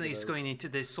that Disney's going into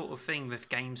this sort of thing with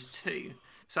games, too.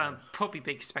 So I'm probably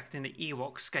be expecting the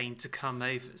Ewoks game to come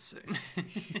over soon.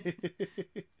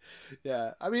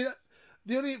 Yeah, I mean,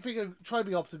 the only thing I'm trying to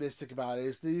be optimistic about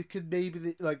is that you could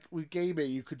maybe, like, with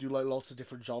gaming, you could do, like, lots of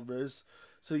different genres.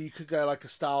 So you could go, like, a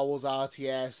Star Wars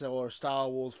RTS, or a Star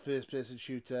Wars first-person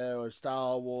shooter, or a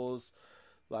Star Wars,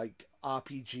 like,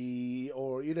 RPG,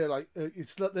 or, you know, like,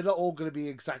 they're not all going to be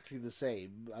exactly the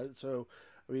same. So,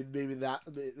 I mean, maybe that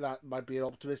might be an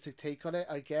optimistic take on it,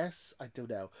 I guess. I don't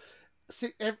know.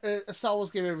 A Star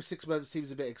Wars game every 6 months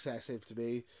seems a bit excessive to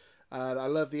me, and I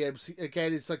love the MC.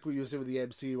 Again, it's like what you were saying with the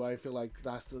MCU. I feel like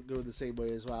that's going the same way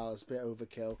as well. It's a bit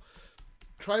overkill.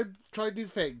 Try new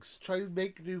things. Try and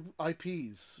make new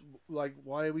IPs. Like,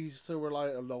 why are we so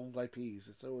reliant on old IPs?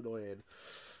 It's so annoying.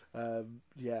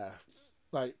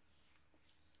 Like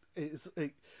it's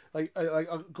like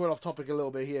I'm going off topic a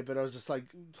little bit here, but I was just like,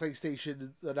 PlayStation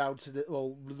announcing it.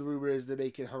 Well, the rumor is they're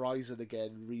making Horizon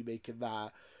again, remaking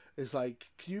that. It's like,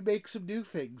 can you make some new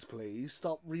things, please?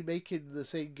 Stop remaking the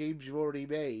same games you've already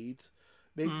made.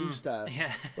 Make new stuff.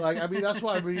 Yeah. Like, I mean, that's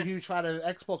why I'm a huge fan of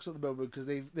Xbox at the moment, because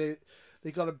they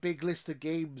got a big list of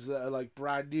games that are like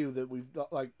brand new that we've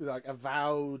not like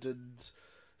Avowed and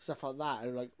stuff like that.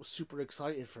 And like super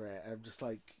excited for it. And I'm just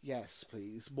like, yes,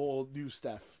 please, more new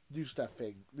stuff, new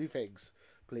things,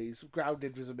 please.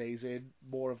 Grounded was amazing.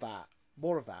 More of that.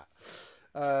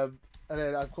 And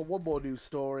then I've got one more news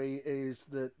story, is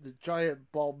the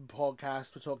Giant Bomb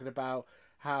podcast. We're talking about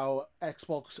how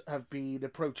Xbox have been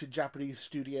approaching Japanese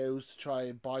studios to try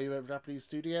and buy a Japanese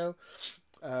studio.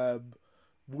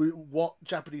 What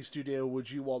Japanese studio would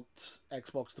you want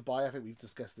Xbox to buy? I think we've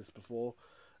discussed this before.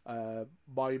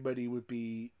 My money would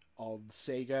be on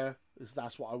Sega, because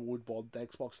that's what I would want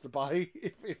Xbox to buy.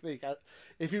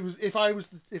 If I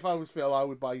was Phil, I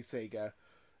would buy Sega.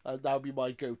 That would be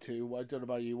my go-to. I don't know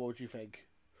about you. What would you think?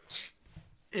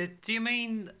 Do you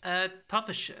mean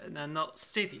publisher and not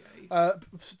studio?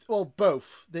 Well,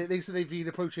 both. They said they've been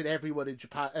approaching everyone in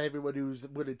Japan, everyone who's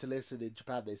willing to listen in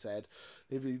Japan. They said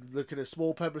they've been looking at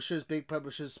small publishers,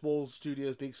 small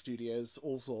studios, big studios,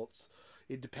 all sorts,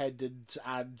 independent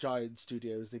and giant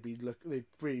studios. They've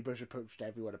pretty much approached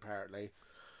everyone apparently.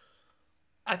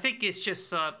 I think it's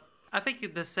just. I think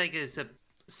the Sega is a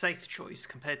safe choice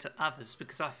compared to others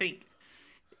because I think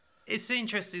it's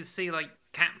interesting to see like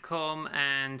Capcom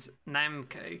and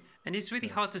Namco, and it's really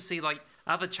hard to see like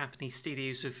other Japanese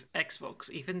studios with Xbox,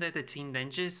 even though the Team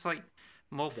Ninja's like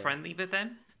more friendly with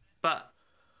them. But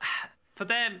for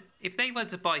them, if they were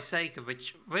to buy Sega,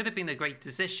 which would have been a great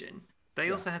decision, they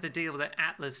also had to deal with the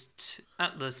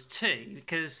Atlas 2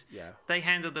 because they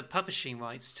handle the publishing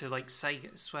rights to like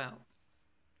Sega as well.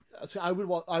 So I would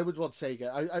want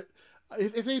Sega.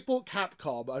 If they bought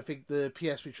Capcom, I think the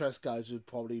PSP Trust guys would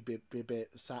probably be a bit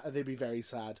sad. They'd be very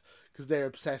sad because they're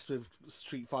obsessed with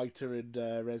Street Fighter and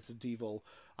Resident Evil.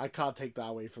 I can't take that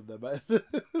away from them.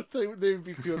 They would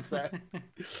be too upset.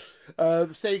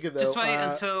 Sega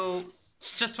though.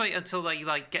 Just wait until they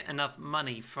like get enough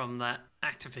money from that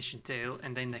Activision deal,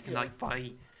 and then they can like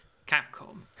buy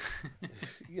Capcom.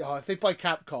 Yeah, if they buy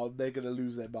Capcom, they're gonna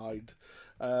lose their mind.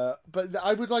 But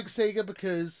I would like Sega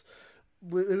because,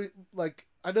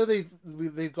 I know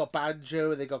they've got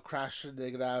Banjo and they got Crash and they're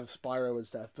gonna have Spyro and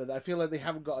stuff, but I feel like they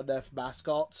haven't got enough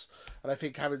mascots, and I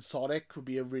think having Sonic would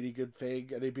be a really good thing.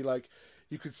 And it'd be like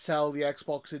you could sell the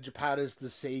Xbox in Japan as the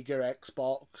Sega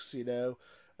Xbox, you know,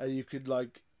 and you could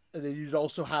and then you'd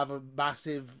also have a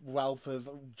massive wealth of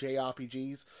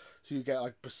JRPGs. So you get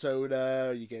like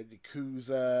Persona, you get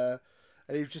Yakuza.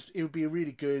 And it would be a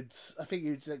really good. I think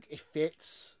it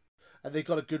fits, and they've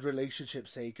got a good relationship,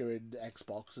 Sega and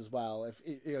Xbox as well.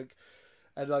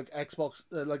 Xbox,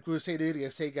 like we were saying earlier,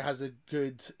 Sega has a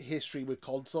good history with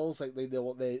consoles. Like they know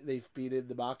what they've been in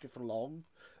the market for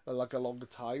a longer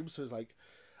time. So it's like,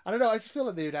 I don't know. I just feel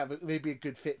like they'd be a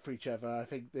good fit for each other. I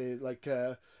think they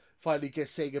finally get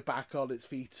Sega back on its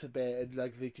feet a bit, and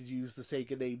like they could use the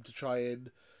Sega name to try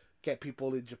and get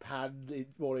people in Japan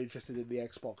more interested in the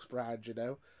Xbox brand, you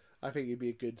know. I think it'd be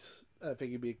a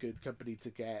good company to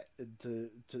get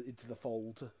into the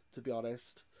fold. To be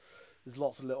honest, there's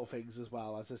lots of little things as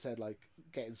well. As I said, like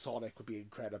getting Sonic would be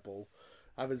incredible.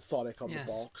 Having Sonic on the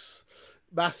box,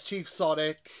 Master Chief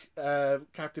Sonic,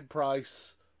 Captain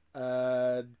Price,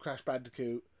 Crash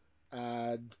Bandicoot,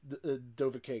 and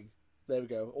Dover King. There we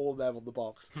go, all of them on the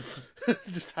box,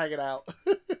 just hanging out.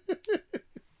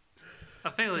 I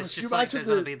feel it's just like they're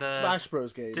going to be the Smash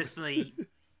Bros game. Disney.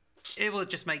 It will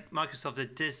just make Microsoft the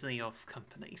Disney of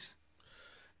companies.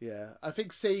 Yeah, I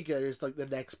think Sega is like the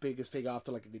next biggest thing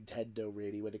after like Nintendo,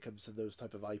 really, when it comes to those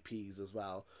type of IPs as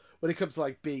well. When it comes to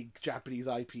like big Japanese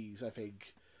IPs, I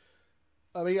think.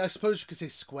 I mean, I suppose you could say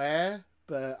Square,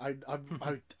 but I'm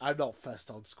not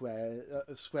fussed on Square.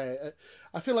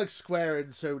 I feel like Square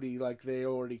and Sony, like they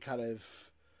already kind of,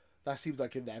 that seems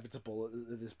like inevitable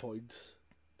at this point.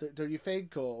 Don't you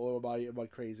think, or am I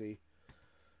crazy?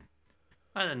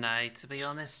 I don't know, to be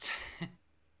honest.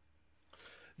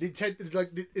 Nintendo, like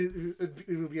it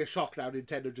would be a shock now.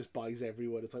 Nintendo just buys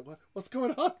everyone. It's like, what's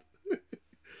going on?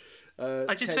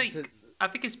 I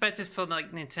think it's better for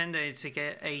like Nintendo to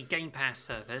get a Game Pass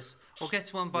service or get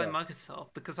one by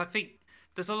Microsoft, because I think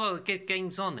there's a lot of good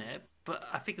games on it. But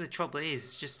I think the trouble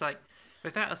is just like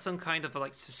without some kind of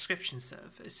like subscription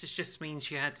service, it just means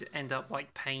you had to end up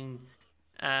like paying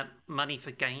money for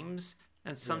games,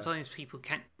 and sometimes people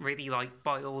can't really like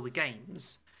buy all the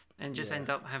games and just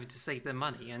end up having to save their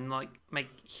money and like make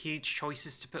huge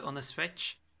choices to put on the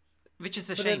Switch, which is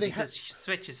a shame because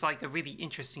Switch is like a really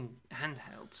interesting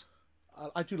handheld.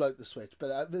 I do like the Switch,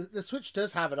 but the Switch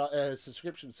does have a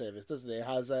subscription service, doesn't it? It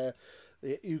has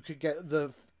you could get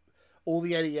all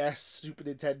the NES, Super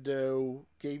Nintendo,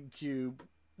 GameCube,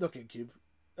 not GameCube,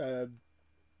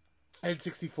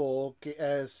 N64,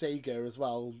 Sega as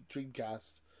well,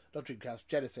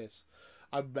 Genesis.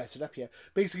 I'm messing up here.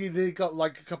 Basically, they got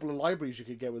like a couple of libraries you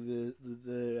could get with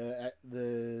the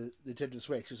Nintendo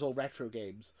Switch. It's all retro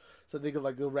games, so they got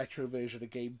like the retro version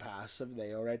of Game Pass, haven't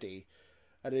they already?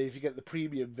 And then if you get the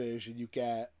premium version, you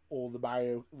get all the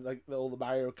Mario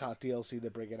Kart DLC they're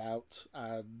bringing out,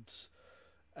 and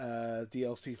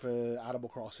DLC for Animal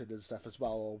Crossing and stuff as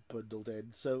well, all bundled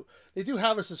in. So they do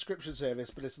have a subscription service,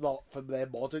 but it's not for their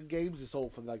modern games. It's all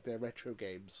for like their retro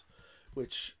games,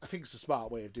 which I think is a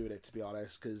smart way of doing it, to be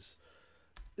honest, because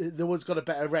no one's got a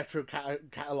better retro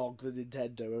catalog than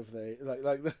Nintendo, have they?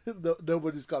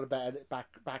 Nobody's got a better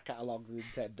back catalog than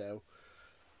Nintendo.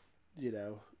 You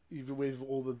know, even with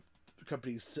all the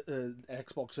companies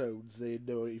Xbox owns, they're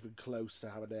not even close to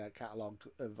having a catalogue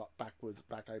of back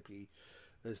IP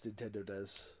as Nintendo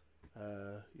does.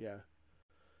 Yeah.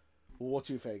 Well, what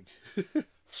do you think?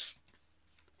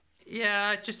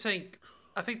 Yeah,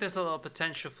 I think there's a lot of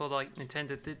potential for like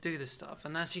Nintendo to do this stuff,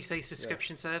 and as you say,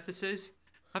 subscription services.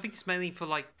 I think it's mainly for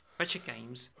like retro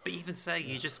games, but even say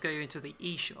you just go into the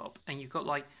eShop and you've got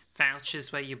like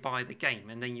vouchers where you buy the game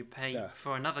and then you pay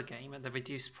for another game at the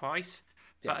reduced price.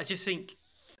 But I think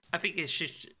it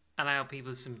should allow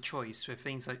people some choice with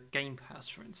things like Game Pass,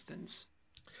 for instance.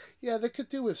 Yeah, they could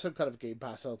do with some kind of Game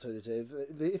Pass alternative.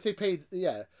 If they paid,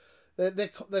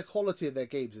 their quality of their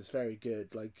games is very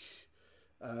good. Like,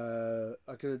 I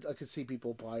could see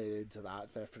people buying into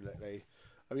that definitely.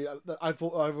 I mean, I've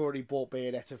already bought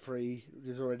Bayonetta 3.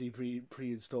 It's already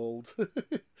pre-installed,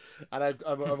 and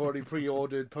I've already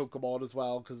pre-ordered Pokemon as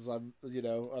well because I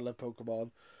love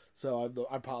Pokemon, so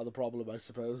I'm part of the problem, I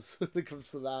suppose, when it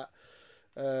comes to that.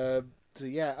 So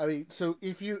yeah, I mean, let's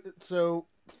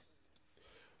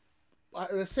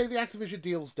say the Activision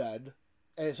deal's done,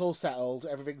 and it's all settled,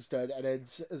 everything's done, and then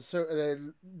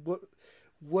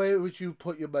where would you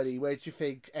put your money? Where do you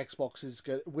think Xbox is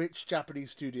going? Which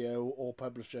Japanese studio or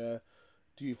publisher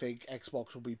do you think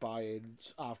Xbox will be buying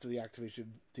after the Activision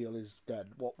deal is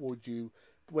done? Where would you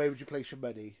place your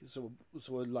money? So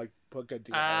like put a gun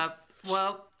to your head.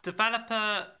 Well,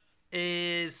 developer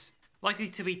is likely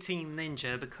to be Team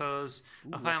Ninja because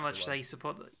of how much they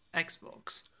support the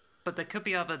Xbox. But there could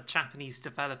be other Japanese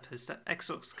developers that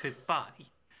Xbox could buy.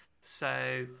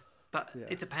 So, but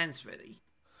it depends really.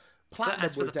 Platinum but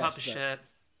as for the publisher,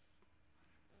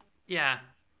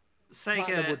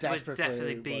 Sega would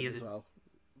definitely be as well.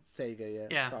 Sega,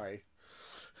 sorry.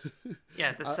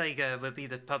 Yeah, the Sega would be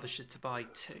the publisher to buy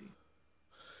too.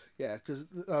 Yeah, because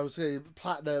I was saying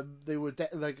Platinum, they were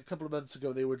like a couple of months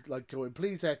ago, they were like going,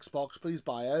 "Please Xbox, please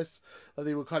buy us." And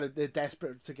they're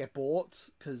desperate to get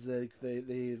bought because they're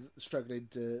struggling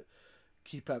to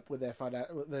keep up with their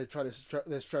they're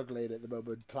struggling at the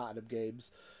moment. Platinum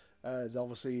Games. And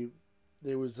obviously,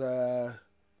 there was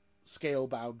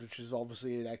Scalebound, which is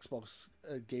obviously an Xbox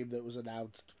game that was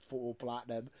announced for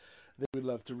Platinum. They would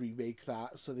love to remake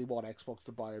that, so they want Xbox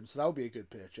to buy them. So that would be a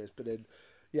good purchase. But then,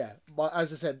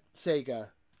 as I said, Sega.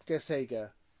 Get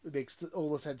Sega. It makes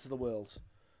all the sense in the world.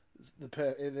 It's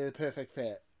the perfect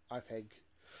fit, I think.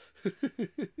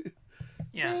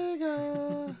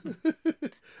 Sega!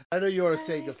 I know you're a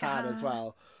Sega fan as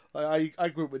well. I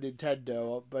grew up with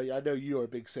Nintendo, but I know you're a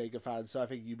big Sega fan, so I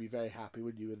think you'd be very happy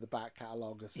when you were in the back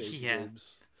catalogue of Sega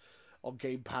games on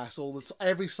Game Pass.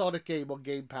 Every Sonic game on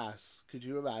Game Pass. Could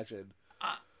you imagine?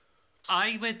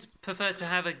 I would prefer to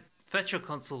have a virtual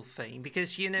console thing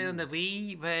because on the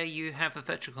Wii, where you have a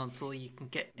virtual console, you can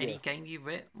get any game you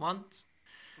want.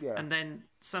 Yeah. And then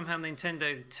somehow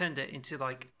Nintendo turned it into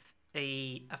like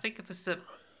I think it was a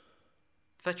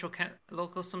virtual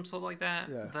catalog or some sort like that.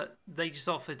 Yeah. But they just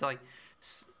offered like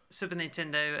Super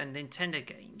Nintendo and Nintendo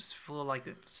games for like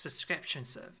a subscription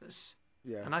service.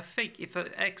 Yeah. And I think if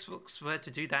Xbox were to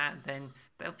do that, then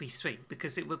that would be sweet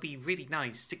because it would be really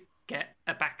nice to get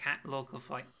a back catalogue of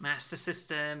like Master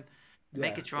System,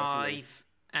 Mega Drive,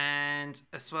 and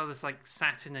as well as like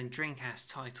Saturn and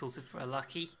Dreamcast titles if we're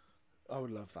lucky. I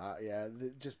would love that. Yeah,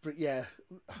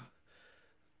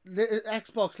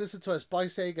 Xbox, listen to us. Buy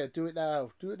Sega. Do it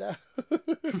now. Do it now.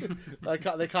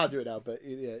 They can't do it now, but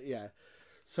yeah.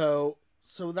 So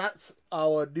that's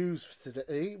our news for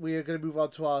today. We are going to move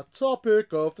on to our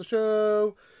topic of the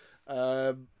show.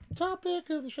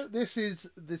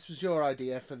 This was your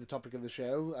idea for the topic of the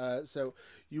show. So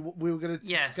we were going to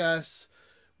discuss.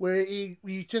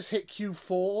 We just hit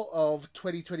Q4 of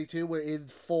 2022. We're in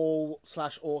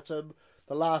fall/autumn.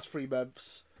 The last 3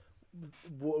 months.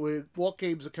 What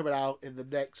games are coming out in the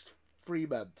next 3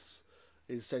 months?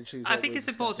 Essentially, I think it's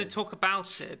important to talk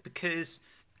about it because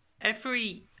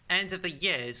every end of the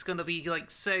year is going to be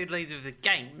like so loaded with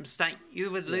games that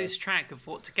you would lose track of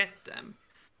what to get them.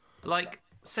 Like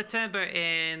September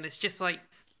it's just like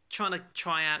trying to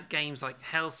try out games like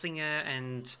Hellsinger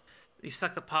and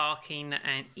Sucker Parking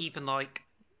and even like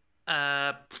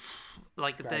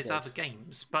there's other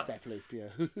games, but definitely,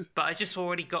 yeah. But I just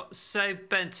already got so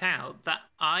burnt out that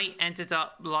I ended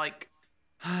up like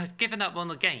giving up on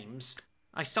the games.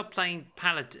 I stopped playing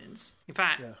Paladins. In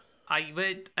fact, I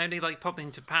would only like pop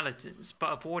into Paladins, but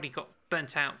I've already got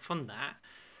burnt out from that.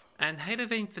 And Halo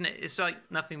Infinite is like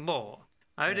nothing more.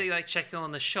 I only like checking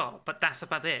on the shop, but that's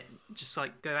about it. Just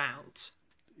like go out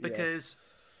because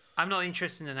I'm not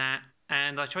interested in that.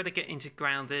 And I tried to get into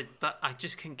Grounded, but I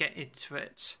just couldn't get into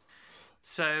it.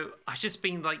 So I've just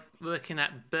been like looking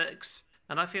at books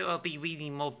and I feel I'll be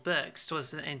reading more books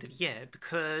towards the end of the year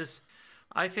because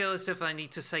I feel as if I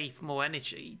need to save more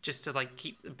energy just to like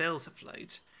keep the bills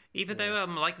afloat. Even though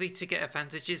I'm likely to get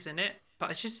advantages in it, but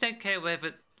I just don't care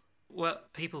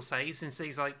what people say, since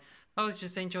he's like, oh,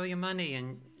 just enjoy your money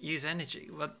and use energy.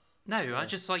 Well, no, I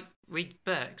just like read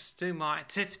books, do my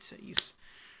activities,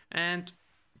 and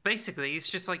basically it's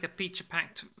just like a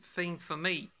feature-packed thing for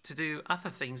me to do other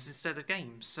things instead of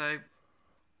games. So,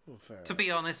 to be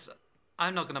honest,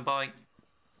 I'm not going to buy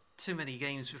too many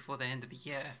games before the end of the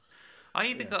year. I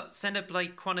even got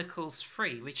Xenoblade Chronicles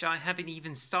 3, which I haven't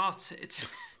even started.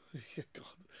 God.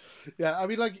 Yeah, I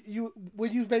mean, like,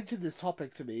 when you mentioned this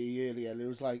topic to me earlier, it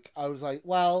was like, I was like,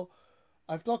 well,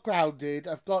 I've got Grounded,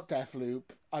 I've got Deathloop,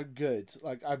 I'm good.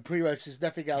 Like, I'm pretty much, there's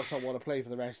nothing else I want to play for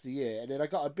the rest of the year. And then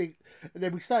and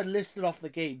then we started listing off the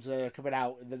games that are coming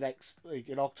out in the next, like,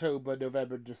 in October,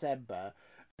 November, and December.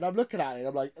 And I'm looking at it, and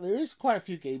I'm like, there is quite a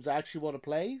few games I actually want to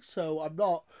play, so I'm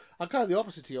kind of the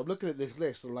opposite to you. I'm looking at this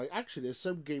list, and I'm like, actually, there's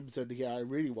some games in here I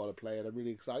really want to play, and I'm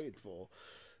really excited for.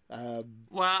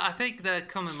 Well, I think the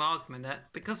common argument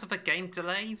that because of the game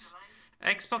delays,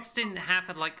 Xbox didn't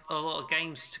have like a lot of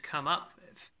games to come up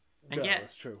with, and yet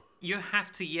that's true. You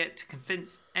have to yet to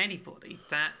convince anybody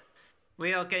that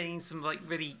we are getting some like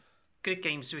really good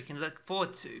games we can look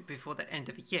forward to before the end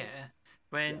of the year.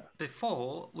 When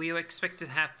before we were expected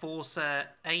to have Forza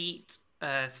 8,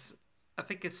 I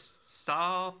think it's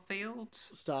Starfield.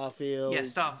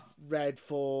 Yeah,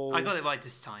 Redfall. I got it right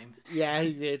this time. Yeah,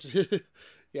 he did.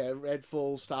 Yeah,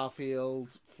 Redfall,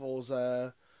 Starfield,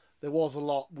 Forza. There was a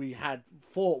lot we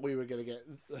thought we were going to get.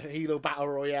 Halo Battle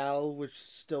Royale, which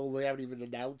still they haven't even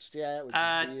announced yet.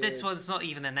 This one's not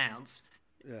even announced.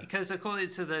 Because according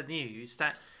to the news,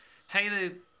 that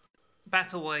Halo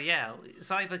Battle Royale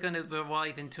is either going to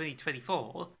arrive in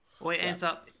 2024 or it ends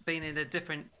up being in a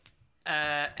different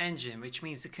engine, which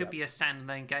means it could be a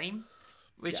standalone game,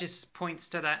 which just points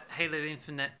to that Halo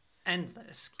Infinite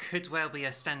Endless could well be a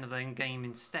standalone game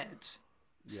instead.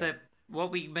 So what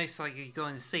we most likely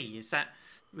going to see is that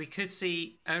we could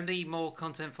see only more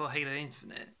content for Halo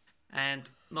Infinite and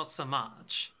not so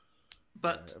much.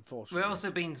 But we're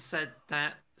also being said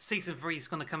that Season 3 is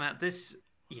going to come out this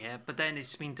year, but then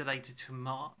it's been delayed to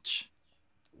March.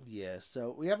 Yeah,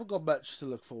 so we haven't got much to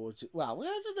look forward to. Well,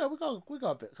 I don't know. We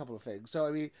got a couple of things. So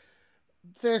I mean,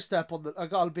 first up I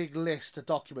got a big list, a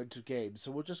document of games.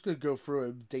 So we're just gonna go through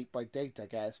them date by date, I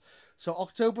guess. So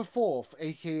October 4th,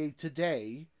 aka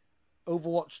today,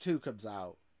 Overwatch 2 comes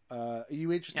out. Are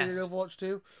you interested in Overwatch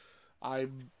 2?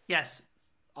 Yes.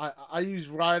 I use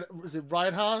Ryan. Is it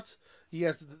Reinhardt? He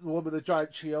has the one with the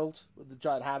giant shield with the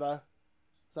giant hammer.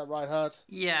 Is that Reinhardt?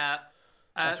 Yeah.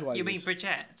 You mean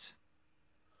Bridget?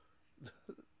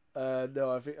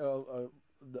 No, I think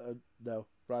no,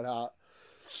 Reinhardt.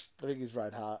 I think it's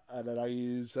Reinhardt, and then I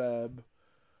use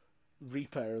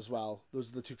Reaper as well. Those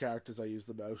are the two characters I use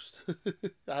the most.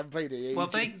 I haven't played it in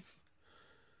ages.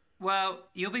 Well,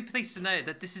 you'll be pleased to know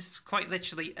that this is quite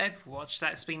literally Overwatch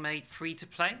that's been made free to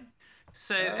play.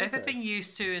 So everything you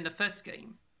used to in the first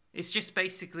game is just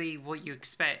basically what you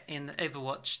expect in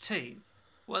Overwatch 2.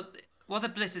 What the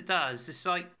Blizzard does is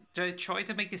like they try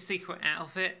to make a secret out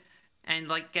of it and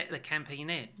like get the campaign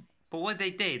in. But what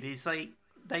they did is like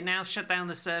they now shut down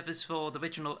the servers for the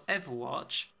original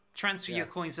Overwatch, transfer your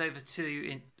coins over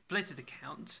to a Blizzard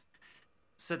account,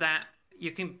 so that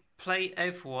you can play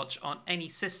Overwatch on any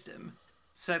system.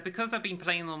 So because I've been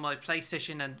playing on my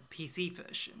PlayStation and PC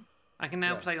version, I can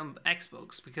now play on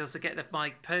Xbox because I get my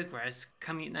progress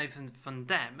coming over from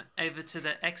them over to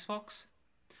the Xbox.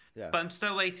 Yeah. But I'm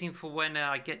still waiting for when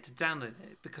I get to download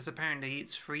it because apparently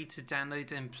it's free to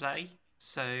download and play.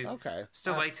 So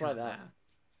still waiting on that.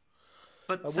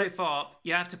 But so far,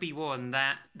 you have to be warned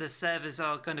that the servers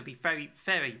are going to be very,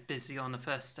 very busy on the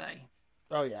first day.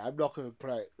 Oh yeah, I'm not going to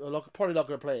play it. I'm probably not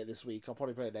going to play it this week. I'll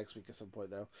probably play it next week at some point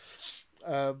though.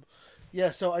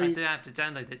 So I do have to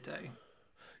download it though.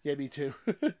 Yeah, me too.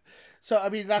 So I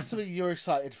mean, that's something you're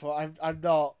excited for. I'm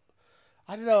not.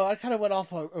 I don't know. I kind of went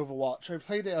off on Overwatch. I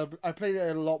played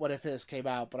it a lot when it first came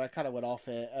out, but I kind of went off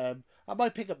it. I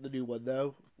might pick up the new one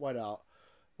though. Why not?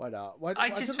 I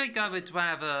just think I would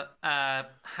rather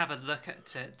have a look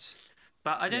at it,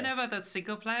 but I don't know about the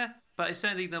single player. But it's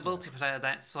certainly the multiplayer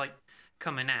that's like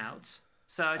coming out.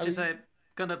 So I just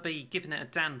gonna be giving it a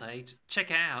download, check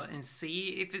it out, and see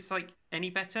if it's like any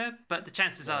better. But the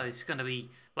chances are it's gonna be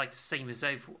like the same as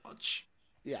Overwatch.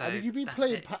 Yeah, so I mean you've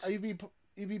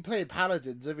been playing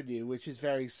Paladins, haven't you? Which is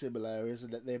very similar,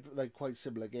 isn't it? They're like quite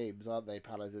similar games, aren't they?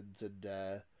 Paladins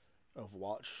and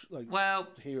Overwatch, like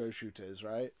hero shooters,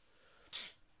 right?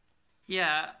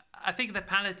 Yeah, I think the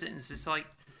Paladins is like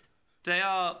they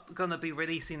are gonna be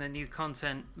releasing the new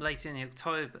content later in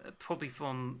October, probably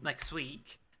from next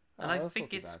week, and I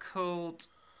think it's called.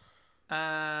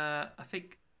 I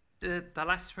think the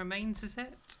Last Remains, is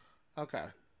it? Okay.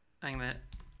 Hang on a minute.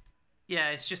 Yeah,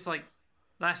 it's just like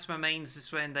Last Remains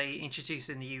is when they introduce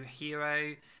a new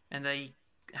hero, and they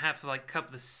have like a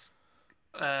couple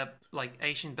of like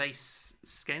Asian-based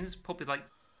skins, probably like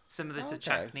similar to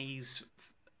Japanese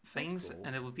things, cool.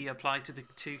 And it will be applied to the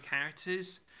two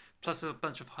characters, plus a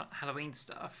bunch of Halloween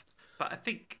stuff. But I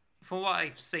think from what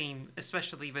I've seen,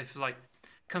 especially with like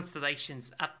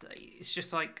Constellations update, it's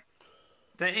just like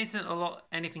there isn't a lot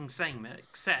anything saying it,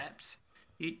 except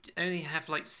you only have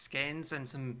like skins and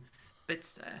some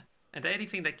bits there, and the only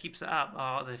thing that keeps it up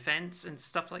are the events and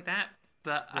stuff like that.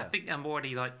 But I think I'm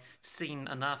already like seen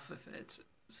enough of it.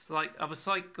 It's like I was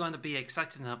like going to be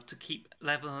excited enough to keep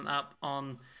leveling up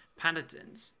on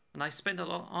Paladins, and I spent a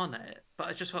lot on it. But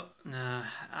I just thought, nah,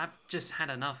 I've just had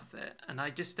enough of it, and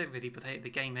I just don't really play the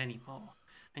game anymore.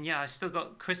 And yeah, I still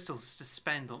got crystals to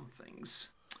spend on things,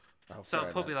 so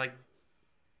I'll probably like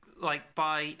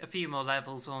buy a few more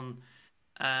levels on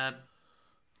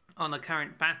the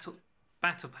current battle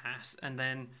pass, and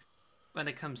then when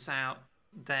it comes out,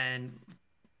 then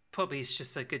probably it's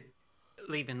just a good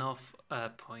leaving off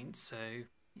point. So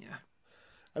yeah,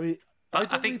 I mean,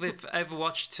 I think with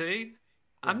Overwatch 2,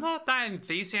 I'm not that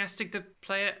enthusiastic to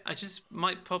play it. I just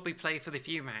might probably play for the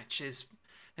few matches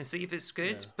and see if it's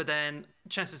good. But then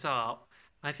chances are,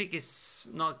 I think it's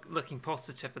not looking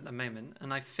positive at the moment,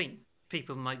 and I think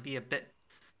people might be a bit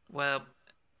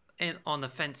on the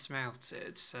fence about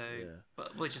it. So,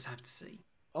 but we'll just have to see.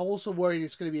 I'm also worried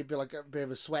it's going to be a bit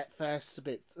of a sweat fest. A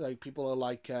bit like people are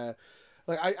like I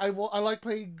like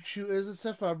playing shooters and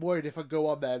stuff, but I'm worried if I go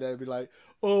on there, they'll be like,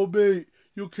 "Oh mate,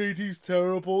 your KD's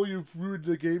terrible. You've ruined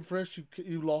the game for us.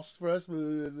 You lost for us."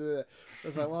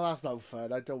 It's like, well, that's not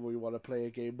fun. I don't really want to play a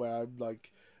game where I'm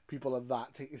like people are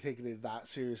that taking it that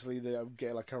seriously that I'm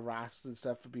getting like harassed and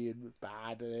stuff for being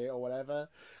bad at it or whatever.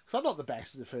 Because I'm not the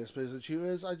best in the first person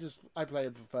shooters. I play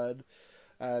them for fun.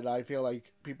 And I feel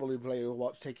like people who play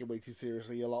Overwatch take it way too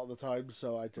seriously a lot of the time.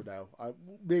 So I don't know.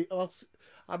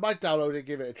 I might download it and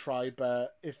give it a try.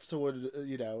 But if someone,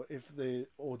 if the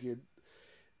audience,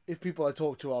 if people I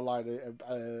talk to online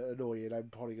are annoying, I'm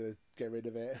probably going to get rid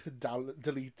of it,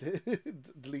 delete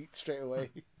it, delete straight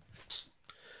away.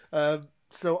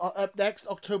 So up next,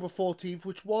 October 14th,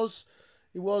 which was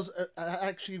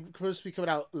actually supposed to be coming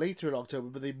out later in October,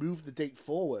 but they moved the date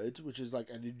forward, which is like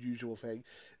an unusual thing,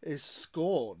 is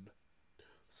Scorn.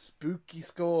 Spooky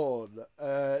Scorn.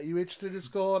 You interested in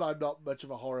Scorn? I'm not much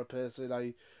of a horror person.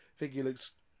 I think he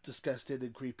looks disgusting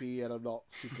and creepy, and I'm not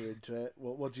super into it.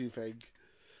 What do you think?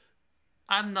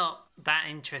 I'm not that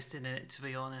interested in it, to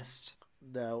be honest.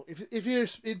 No. If you're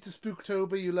into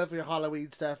Spooktober, you love your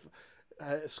Halloween stuff,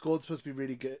 Scorn's supposed to be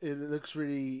really good. It looks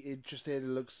really interesting. It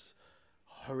looks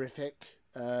horrific.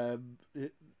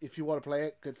 If you want to play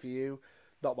it, good for you.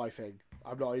 Not my thing.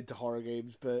 I'm not into horror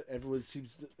games, but everyone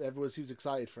seems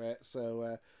excited for it.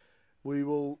 So I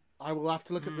will have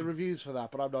to look at the reviews for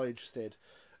that, but I'm not interested.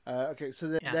 Okay,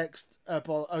 so next up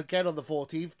again on the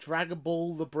 14th, Dragon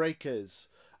Ball: The Breakers.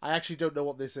 I actually don't know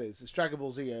what this is. It's Dragon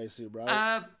Ball Z, I assume,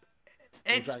 right?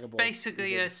 It's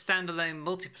basically a standalone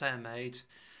multiplayer mode,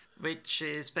 which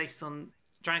is based on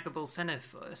Dragon Ball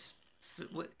Xenoverse. So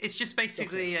it's just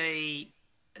basically a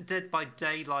Dead by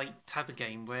Daylight type of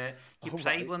game where you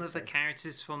play one of the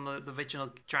characters from the original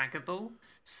Dragon Ball.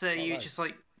 So you just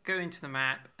like go into the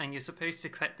map and you're supposed to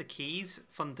collect the keys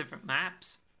from different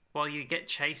maps while you get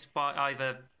chased by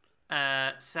either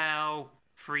Cell,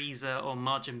 Frieza, or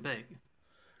Majin Buu.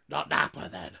 Not Nappa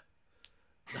then.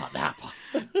 Not Nappa.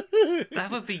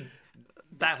 That would be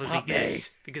good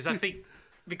because I think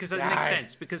that makes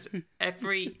sense because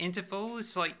every interval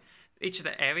is like each of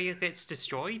the area gets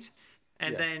destroyed,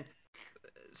 and then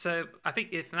so I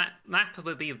think if Nappa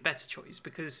would be a better choice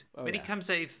because when he comes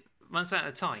over once at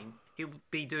a time, he'll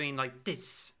be doing like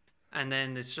this, and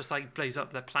then it's just like blows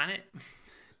up the planet.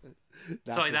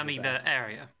 Sorry, I mean the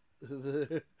area.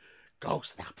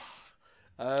 Ghost Nappa.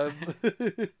 But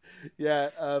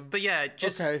yeah,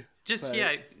 just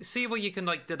see where you can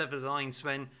like deliver the lines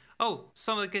when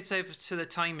someone gets over to the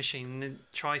time machine and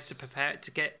tries to prepare it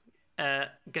to get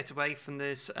away from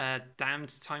this damned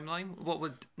timeline. What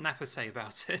would Nappa say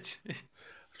about it?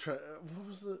 What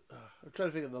was the? I'm trying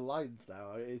to think of the lines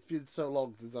now. It's been so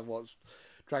long since I've watched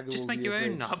Dragon Ball Z. Just make your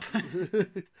own up.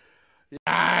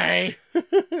 Yay!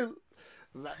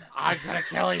 I'm gonna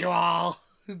kill you all.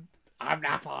 I'm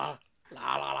Nappa.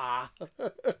 La la la.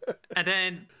 and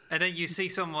then you see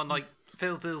someone like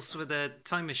fiddles with a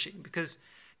time machine because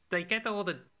they get all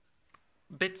the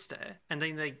Bitster, and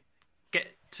then they get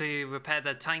to repair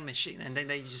their time machine, and then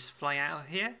they just fly out of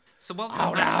here. So what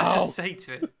would Nappa just say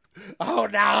to it? Oh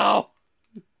no!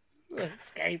 We're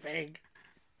escaping.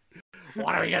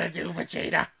 What are we gonna do,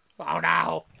 Vegeta? Oh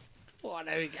no! What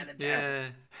are we gonna do? Yeah.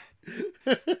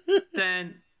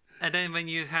 then when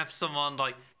you have someone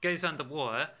like goes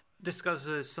underwater,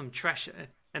 discovers some treasure,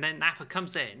 and then Nappa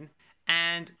comes in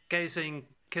and goes and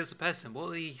kills the person. What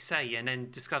will he say? And then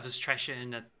discovers treasure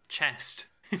in a chest.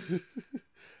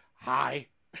 Hi.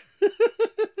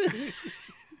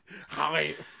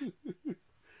 Hi.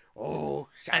 Oh,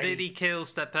 shiny. And then he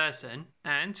kills that person,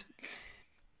 and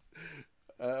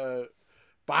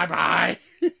bye-bye.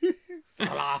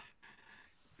 Salah.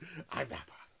 I'm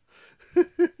Nappa.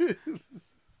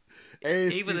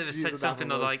 he would have said something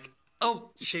like, "Oh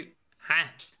shoot,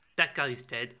 ha, that guy's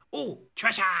dead. Oh,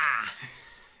 treasure!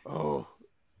 Oh,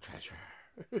 treasure!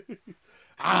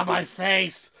 Ah, my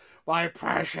face, my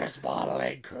precious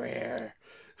modeling career."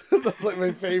 That's like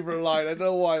my favorite line. I don't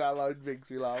know why that line makes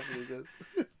me laugh.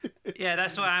 Yeah,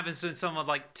 that's what happens when someone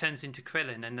like turns into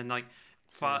Krillin and then like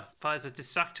fires a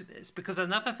destructor. This because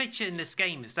another feature in this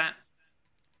game is that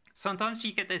sometimes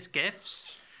you get these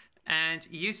gifts and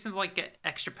you used to like get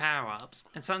extra power-ups,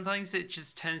 and sometimes it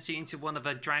just turns you into one of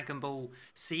the Dragon Ball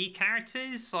Z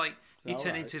characters, like you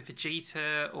turn into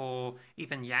Vegeta or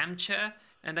even Yamcha,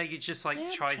 and then you just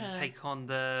like try to take on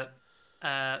the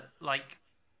I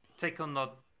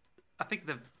think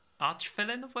the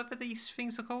arch-villain, or whatever these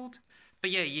things are called. But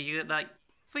yeah, you get like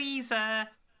Frieza,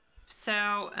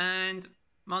 Cell, and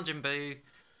Majin Buu,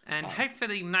 and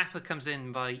hopefully Nappa comes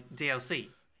in by DLC.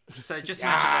 So just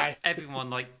imagine like everyone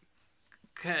like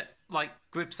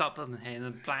grips up on him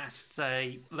and blasts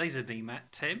a laser beam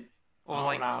at him,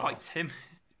 or fights him.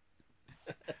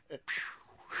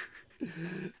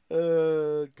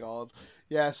 Oh God,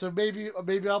 yeah. So maybe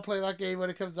I'll play that game when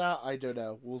it comes out. I don't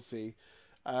know. We'll see.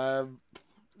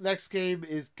 Next game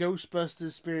is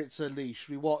Ghostbusters: Spirits Unleashed.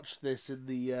 We watched this in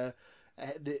the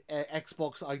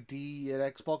Xbox ID and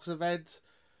Xbox event.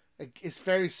 It's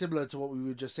very similar to what we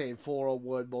were just saying,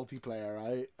 4-on-1 multiplayer,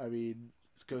 right? I mean,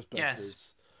 it's Ghostbusters.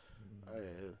 Yes.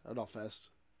 I'm not first.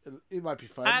 It might be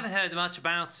fun. I haven't heard much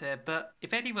about it, but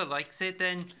if anyone likes it,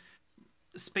 then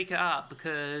speak it up,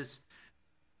 because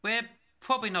we're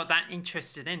probably not that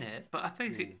interested in it, but I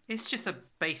think it's just a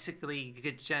basically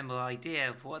good general idea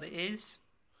of what it is.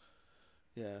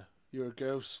 Yeah, you're a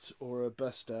ghost or a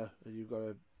buster, and you've got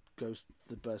to ghost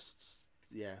the busts.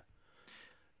 Yeah.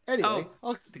 Anyway,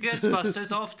 the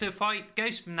Ghostbusters off to fight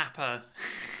Ghost Nappa.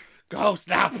 Ghost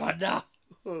Nappa, no,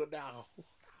 oh, no.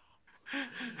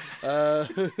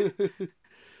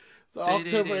 So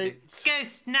October 8th.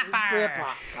 Ghost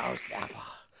Nappa. Ghost Nappa.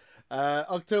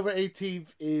 October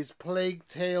 18th is Plague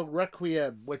Tale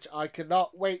Requiem, which I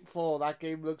cannot wait for. That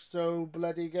game looks so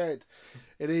bloody good.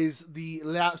 It is the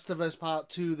Last of Us Part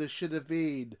 2 that should have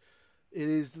been. It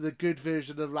is the good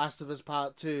version of Last of Us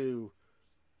Part 2.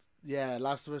 Yeah,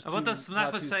 Last of Us 2. What does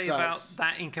Nappa say about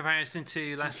that in comparison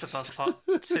to Last of Us Part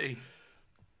 2?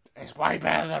 It's way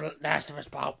better than Last of Us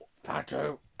Part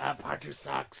 2. Part 2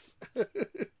 sucks.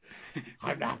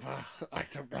 I'm Nappa. I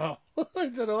don't know. I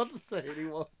don't know what to say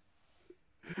anymore.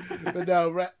 But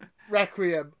no,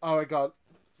 Requiem. Oh my God,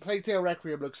 Plague Tale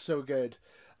Requiem looks so good.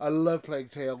 I love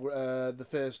Plague Tale. The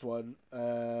first one.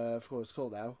 I forgot what it's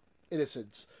called now.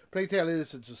 Innocence. Plague Tale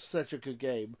Innocence was such a good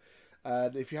game.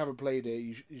 And if you haven't played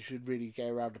it, you should really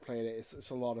get around to playing it. It's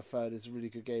a lot of fun. It's a really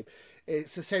good game.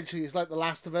 It's like The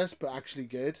Last of Us, but actually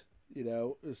good. You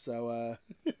know, so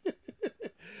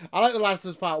I like The Last of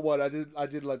Us Part 1. I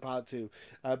did like Part 2,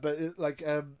 but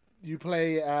you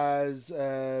play as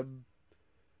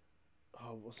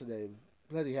what's the name?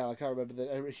 Bloody hell, I can't remember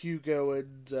the Hugo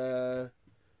and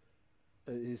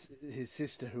his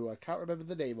sister, who I can't remember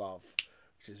the name of,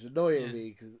 which is annoying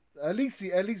me because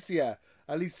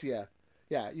Alicia.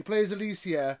 Yeah, you play as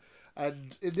Alicia,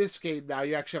 and in this game now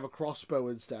you actually have a crossbow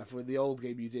and stuff. When in the old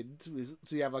game you didn't,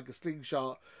 so you have like a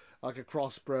slingshot, like a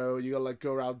crossbow. You gotta like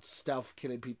go around stealth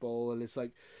killing people, and it's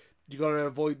like you gotta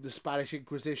avoid the Spanish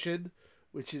Inquisition,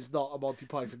 which is not a Monty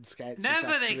Python sketch.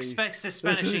 Nobody expects the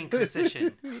Spanish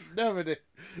Inquisition. Nobody.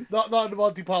 Not in the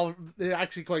Monty Python. They're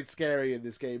actually quite scary in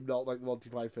this game, not like the Monty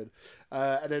Python.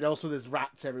 And then also there's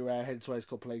rats everywhere, hence why it's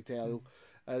called Plague Tale.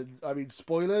 And I mean,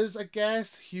 spoilers, I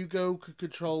guess. Hugo could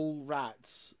control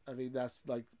rats. I mean, that's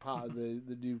like part of the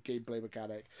new gameplay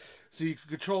mechanic. So you can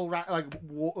control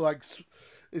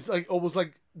it's like almost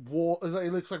like water.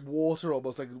 It looks like water,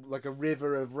 almost like a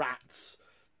river of rats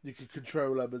You can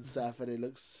control them and stuff, and it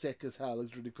looks sick as hell. It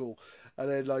looks really cool. And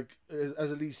then, like,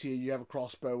 as Alicia, you have a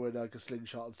crossbow and, like, a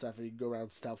slingshot and stuff, and you can go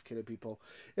around stealth killing people.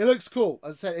 It looks cool.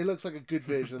 As I said, it looks like a good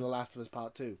version of The Last of Us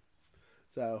Part 2.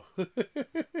 So,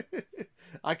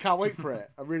 I can't wait for it.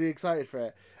 I'm really excited for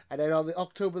it. And then on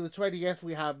October the 20th,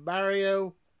 we have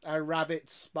Mario and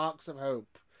Rabbids Sparks of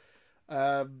Hope.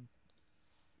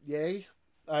 Yay.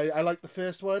 I liked the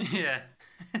first one. Yeah.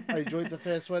 I enjoyed the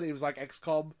first one. It was like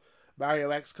XCOM, Mario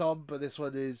XCOM, but this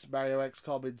one is Mario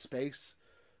XCOM in space.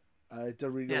 I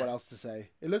don't really know what else to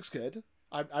say. It looks good.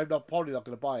 I'm probably not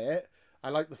going to buy it. I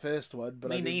like the first one,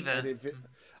 but Me neither.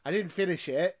 I didn't finish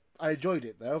it. I enjoyed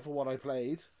it though for what I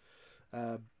played,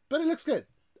 but it looks good.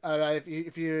 And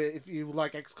if you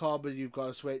like XCOM and you've got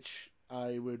a Switch,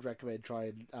 I would recommend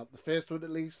trying out the first one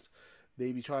at least.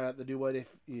 Maybe try out the new one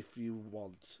if you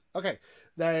want. Okay,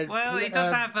 then. Well, it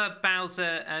does have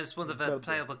Bowser as one of the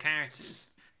playable characters,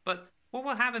 but what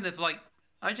will happen if, like,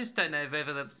 I just don't know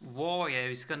whether the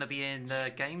Wario is going to be in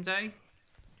the game though. I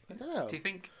don't know. Do you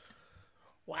think?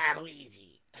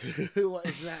 Waluigi. What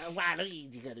is that?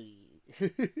 Waluigi gonna be?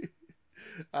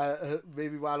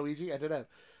 Maybe Waluigi. I don't know.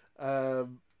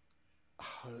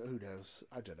 Who knows?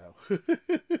 I don't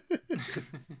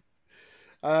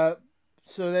know.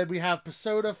 So then we have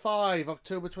Persona 5,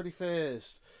 October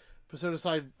 21st. Persona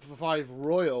 5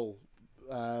 Royal.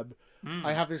 I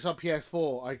have this on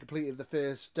PS4. I completed the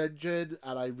first dungeon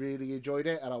and I really enjoyed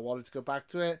it and I wanted to go back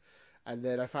to it. And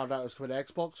then I found out it was coming to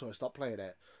Xbox, so I stopped playing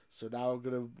it. So now I'm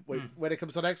going to wait. When it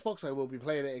comes on Xbox, I will be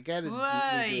playing it again. And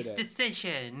Wise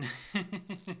decision.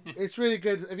 It's really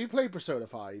good. Have you played Persona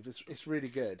 5? It's really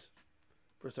good.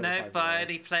 No, but I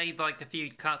only played like a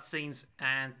few cutscenes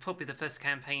and probably the first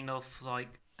campaign of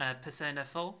like Persona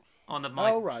 4 on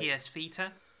my PS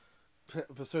Vita.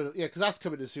 Persona, yeah, because that's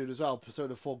coming soon as well.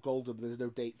 Persona 4 Golden, there's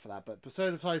no date for that, but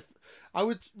Persona 5, I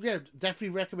would definitely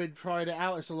recommend trying it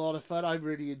out. It's a lot of fun. I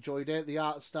really enjoyed it. The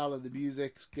art style and the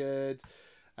music's good,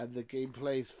 and the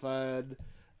gameplay's fun.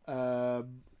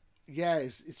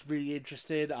 It's really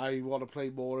interesting. I want to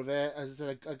play more of it. As I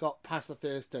said, I got past the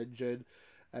first dungeon.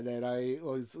 And then I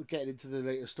was getting into the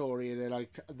later story, and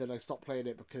then I stopped playing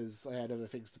it because I had other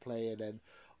things to play, and then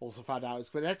also found out it's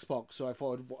been Xbox, so I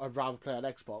thought I'd rather play on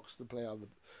Xbox than play on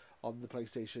the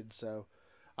PlayStation. So,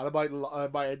 and I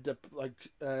might end up like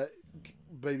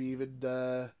maybe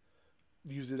even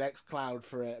using XCloud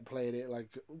for it and playing it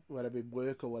like when I'm in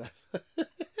work or whatever,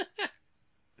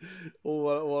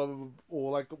 or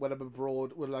like when I'm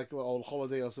abroad, when like on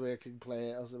holiday or something, I can play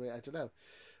it or something. I don't know.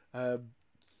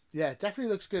 Yeah,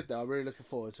 definitely looks good though. I'm really looking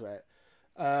forward to it.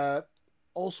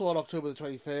 Also on October the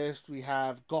 21st, we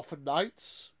have Gotham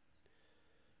Knights.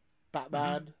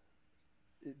 Batman.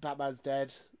 Batman's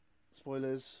dead.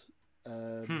 Spoilers.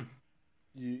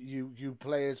 You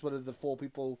play as one of the 4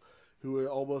 people who are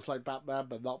almost like Batman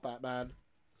but not Batman.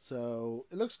 So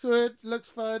it looks good. It looks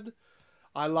fun.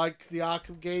 I like the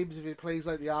Arkham games. If it plays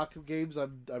like the Arkham games,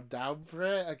 I'm down for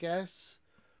it, I guess.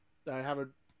 I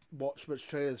haven't watched much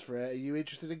trailers for it. Are you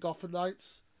interested in Gotham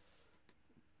Knights?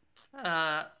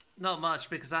 Not much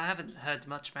because I haven't heard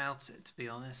much about it, to be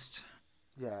honest.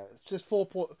 Yeah, it's just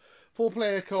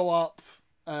 4-player co-op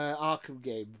Arkham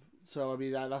game. So I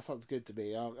mean that sounds good to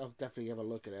me. I'll definitely have a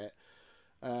look at it.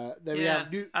 Then we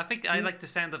have I think I like the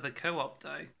sound of the co-op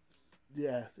though.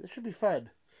 Yeah, it should be fun.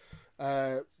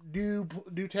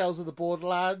 New Tales of the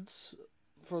Borderlands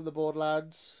from the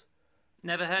Borderlands.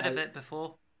 Never heard of it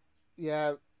before.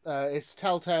 Yeah. It's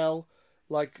Telltale,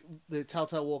 like the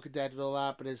Telltale Walking Dead and all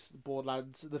that, but it's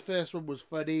Borderlands. The first one was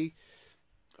funny.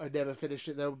 I never finished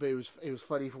it though, but it was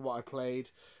funny from what I played.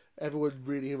 Everyone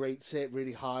really rates it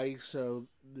really high, so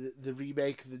the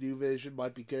remake, the new version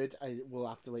might be good. We'll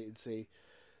have to wait and see.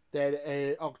 Then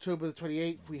October the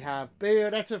 28th, we have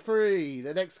Bayonetta 3,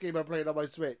 the next game I'm playing on my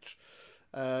Switch.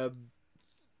 Bayonetta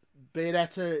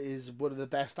is one of the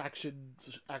best action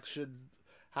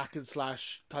hack and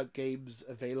slash type games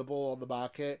available on the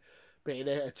market.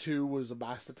 Bayonetta 2 was a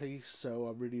masterpiece, so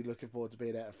I'm really looking forward to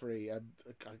Bayonetta 3. I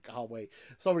can't wait.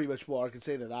 It's not really much more I can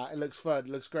say than that. It looks fun. It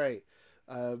looks great.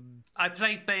 I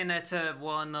played Bayonetta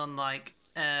 1 on like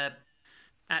at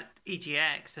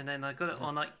EGX, and then I got it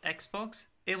on like Xbox.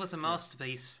 It was a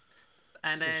masterpiece.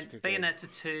 And then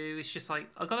Bayonetta 2 is just like,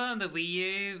 I got it on the Wii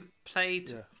U,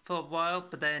 played for a while,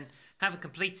 but then haven't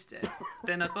completed it.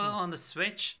 Then I got it on the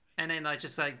Switch, and then I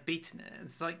just like beaten it.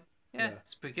 It's like,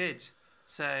 it's pretty good.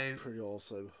 So pretty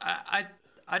awesome. I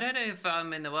don't know if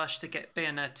I'm in a rush to get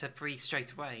Bayonetta 3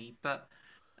 straight away, but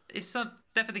it's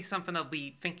definitely something I'll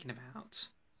be thinking about.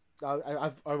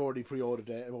 I've already pre-ordered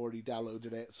it. I've already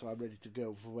downloaded it, so I'm ready to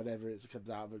go for whenever it comes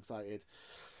out. I'm excited.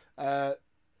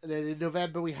 And then in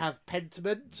November we have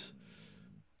Pentiment.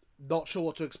 Not sure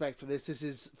what to expect from this. This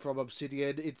is from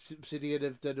Obsidian. Obsidian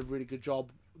have done a really good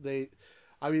job.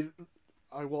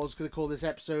 I was going to call this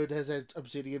episode as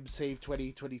Obsidian Save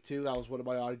 2022. That was one of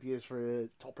my ideas for a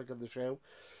topic of the show.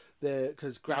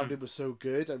 Because Grounded was so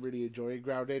good. I'm really enjoying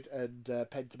Grounded. And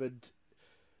Pentiment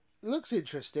looks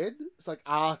interesting. It's like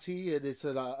arty, and it's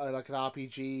like an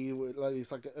RPG.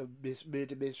 It's like a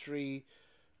murder mystery,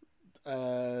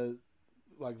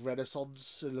 like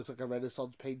Renaissance. It looks like a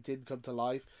Renaissance painting come to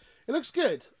life. It looks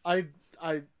good. I'm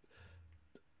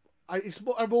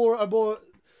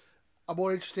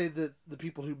more interested in the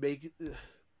people who make it.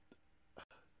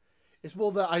 It's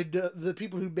more that I know the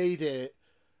people who made it.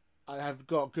 I have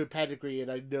got good pedigree,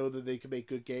 and I know that they can make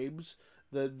good games.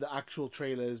 The actual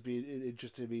trailer has been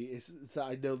interesting to me. It's that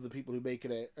I know the people who make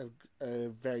it are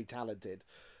very talented.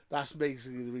 That's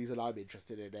basically the reason I'm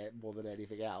interested in it more than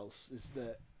anything else. Is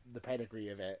the pedigree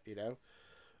of it, you know.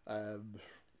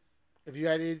 Have you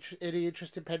had any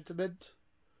interest in Pentiment?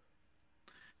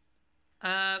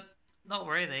 Not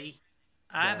really.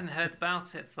 I haven't heard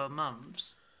about it for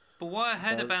months. But what I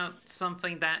heard about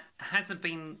something that hasn't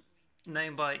been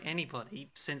known by anybody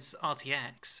since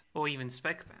RTX, or even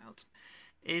spoke about,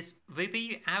 is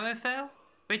Ruby Arafel,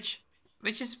 which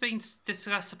has been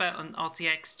discussed about on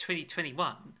RTX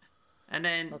 2021, and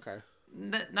then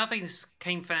nothing's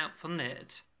came out from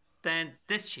it. Then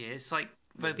this year, it's like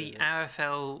Ruby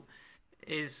Arafel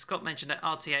got mentioned at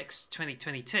RTX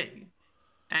 2022,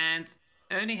 and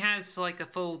only has like a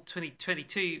full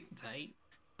 2022 date,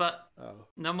 but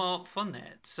no more from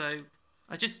it. So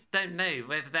I just don't know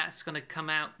whether that's going to come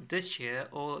out this year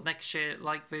or next year,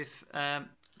 like with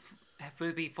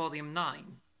Ruby Volume 9.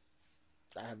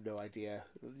 I have no idea.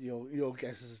 Your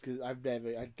guess is because I've never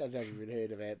even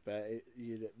heard of it, but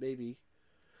maybe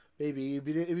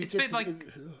It's a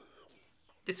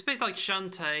bit like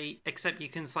Shantae, except you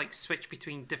can like switch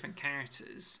between different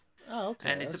characters. Oh,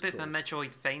 okay. And it's a bit of a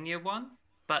Metroidvania one,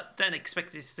 but don't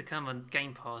expect this to come on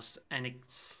Game Pass and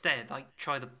instead like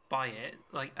try to buy it.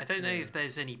 Like I don't know if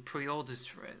there's any pre-orders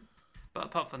for it, but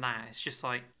apart from that, it's just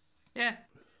like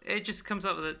it just comes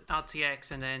up with an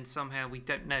RTX, and then somehow we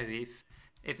don't know if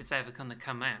it's ever going to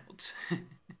come out.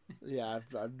 Yeah,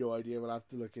 I have no idea. We'll have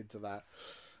to look into that.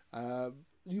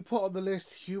 You put on the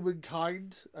list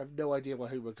Humankind. I have no idea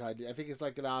what Humankind is. I think it's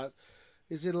like an art.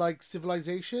 Is it like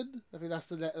Civilization? I think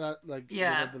that's like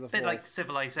a bit like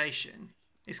Civilization.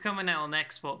 It's coming out on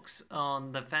Xbox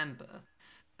on November,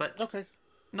 but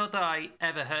not that I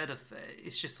ever heard of it.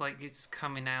 It's just like it's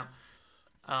coming out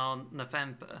on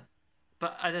November,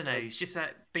 but I don't know. It's just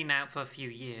been out for a few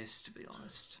years, to be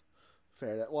honest.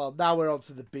 Fair enough. Well, now we're on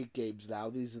to the big games. Now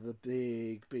these are the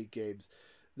big games.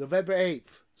 November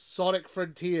 8th, Sonic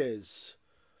Frontiers,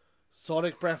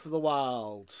 Sonic Breath of the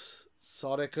Wild,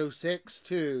 Sonic 06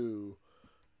 2,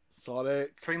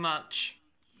 Sonic... Pretty much.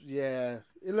 Yeah,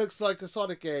 it looks like a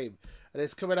Sonic game. And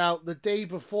it's coming out the day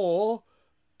before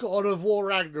God of War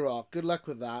Ragnarok. Good luck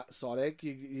with that, Sonic.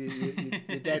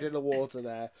 You're dead in the water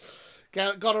there.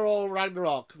 God of War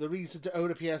Ragnarok, the reason to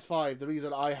own a PS5, the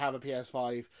reason I have a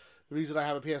PS5... The reason I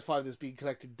have a PS5 that's been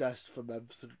collecting dust for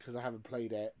months because I haven't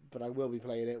played it, but I will be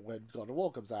playing it when God of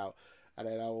War comes out, and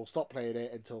then I will stop playing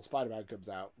it until Spider-Man comes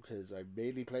out because I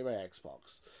mainly play my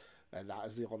Xbox, and that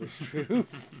is the honest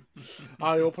truth.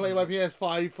 I will play my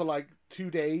PS5 for like 2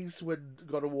 days when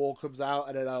God of War comes out,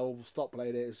 and then I will stop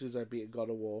playing it as soon as I beat God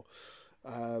of War.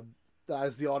 That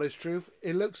is the honest truth.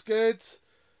 It looks good.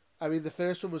 I mean, the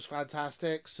first one was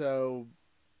fantastic, so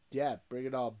yeah, bring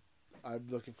it on. I'm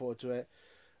looking forward to it.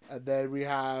 And then we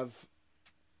have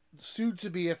soon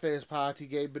to be a first party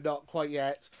game, but not quite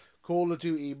yet. Call of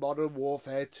Duty Modern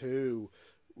Warfare 2.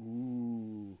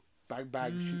 Ooh. Bang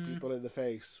bang, shoot people in the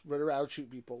face. Run around, shoot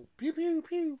people. Pew pew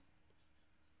pew.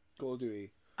 Call of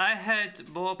Duty. I heard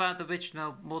more about the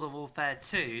original Modern Warfare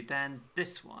 2 than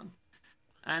this one.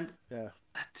 And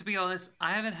to be honest,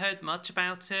 I haven't heard much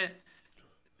about it.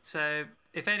 So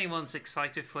if anyone's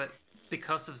excited for it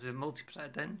because of the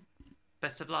multiplayer, then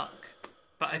best of luck.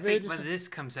 But I think when this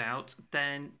comes out,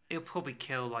 then it'll probably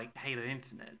kill like Halo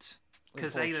Infinite,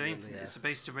 because Halo Infinite is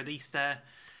supposed to release their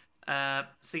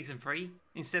season 3.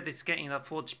 Instead, it's getting a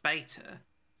forged beta.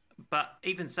 But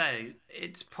even so,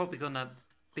 it's probably gonna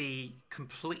be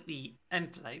completely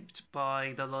enveloped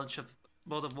by the launch of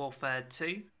Modern Warfare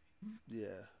 2.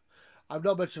 Yeah, I'm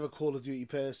not much of a Call of Duty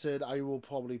person. I will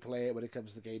probably play it when it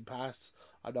comes to Game Pass.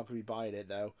 I'm not gonna be buying it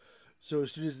though. So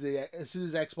as soon as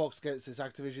Xbox gets this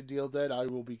Activision deal done, I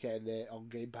will be getting it on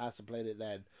Game Pass and playing it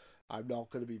then. I'm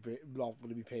not going to be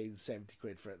paying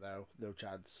 £70 for it though. No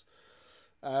chance.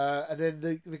 And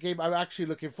then the game I'm actually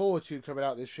looking forward to coming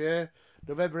out this year,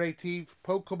 November 18th,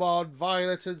 Pokemon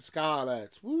Violet and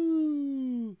Scarlet.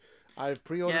 Woo! I've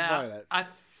pre-ordered Violet.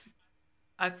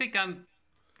 I think I'm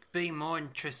being more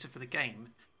interested for the game.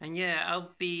 And yeah,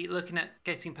 I'll be looking at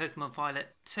getting Pokemon Violet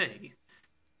too.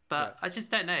 But I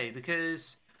just don't know,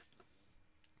 because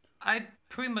I'd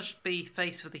pretty much be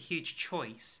faced with a huge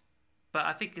choice. But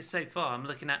I think so far I'm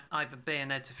looking at either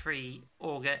Bayonetta 3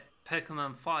 or get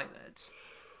Pokemon Violet.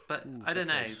 But I don't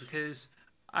know, because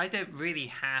I don't really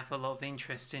have a lot of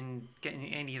interest in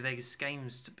getting any of those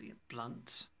games, to be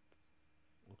blunt.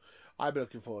 I'm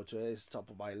looking forward to it. It's top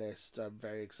of my list. I'm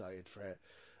very excited for it.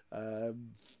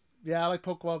 Yeah, I like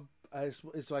Pokemon.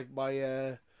 It's like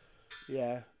my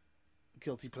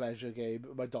guilty pleasure game.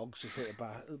 My dog's just hit a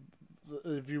bat.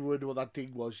 If you wonder what that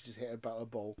ding was, she just hit a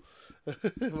ball.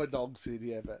 My dog's in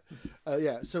here, but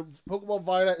so Pokemon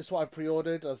Violet is what I've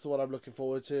pre-ordered. That's the one I'm looking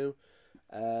forward to.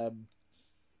 I'm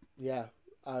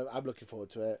looking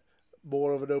forward to it.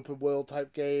 More of an open world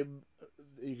type game.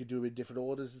 You can do them in different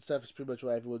orders and stuff. It's pretty much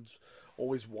what everyone's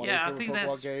always wanted from a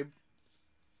Pokemon game.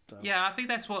 So. Yeah, I think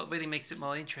that's what really makes it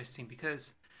more interesting,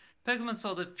 because Pokemon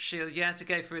Sword and Shield, you had to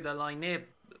go through the linear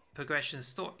progression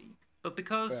story, but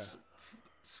because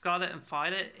Scarlet and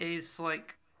Violet is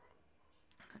like,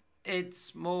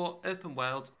 it's more open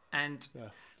world and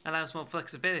allows more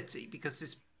flexibility, because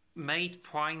it's made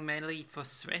primarily for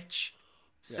Switch,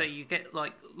 so you get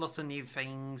like lots of new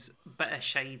things, better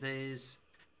shaders,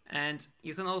 and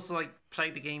you can also like play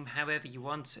the game however you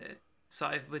want it. So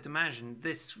I would imagine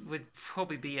this would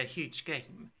probably be a huge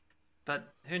game,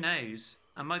 but who knows?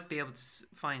 I might be able to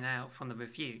find out from the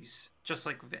reviews, just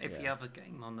like with every other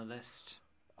game on the list.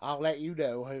 I'll let you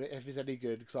know if it's any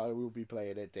good, because I will be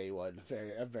playing it day one.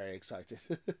 I'm very excited.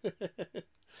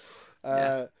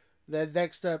 Then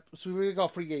next up, so we've only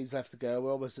got 3 games left to go.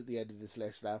 We're almost at the end of this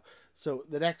list now. So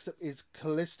the next up is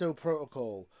Callisto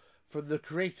Protocol. From the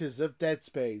creators of Dead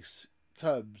Space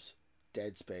comes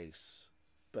Dead Space,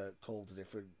 but called a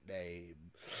different name.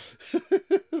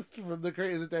 From the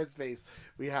creators of Dead Space,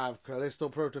 we have Callisto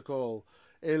Protocol.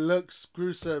 It looks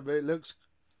gruesome. It looks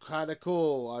kind of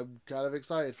cool. I'm kind of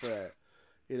excited for it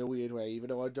in a weird way, even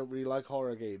though I don't really like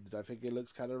horror games. I think it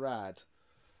looks kind of rad.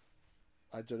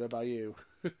 I don't know about you.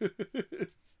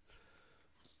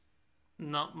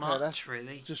 Not much,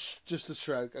 really. Just a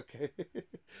shrug, okay.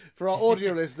 For our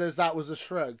audio listeners, that was a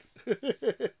shrug.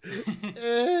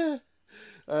 It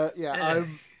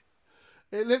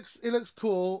looks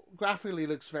cool. Graphically,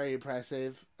 looks very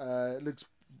impressive. It looks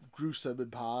gruesome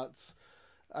in parts.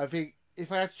 I think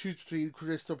if I had to choose between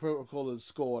Callisto Protocol and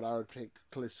Scorn, I would pick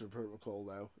Callisto Protocol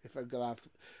though. If I'm gonna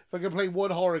play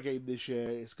one horror game this year,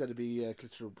 it's gonna be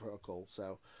Callisto Protocol.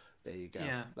 So there you go.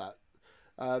 Yeah.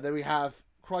 That. Then we have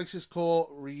Crisis Core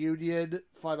Reunion,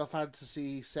 Final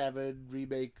Fantasy VII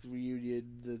Remake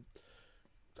Reunion. The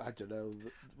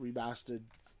remastered.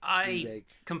 I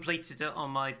completed it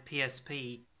on my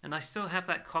PSP, and I still have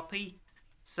that copy.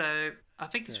 So I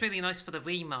think it's really nice for the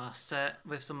remaster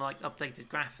with some like updated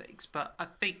graphics. But I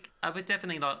think I would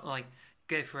definitely like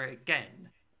go for it again,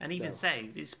 and even say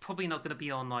it's probably not going to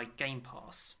be on like Game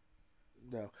Pass.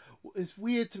 No, it's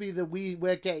weird to me that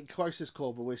we're getting Crisis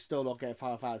Core, but we're still not getting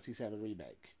Final Fantasy VII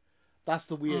Remake. That's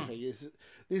the weird thing.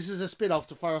 This is a spin-off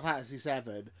to Final Fantasy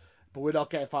VII, but we're not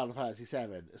getting Final Fantasy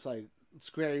VII. It's like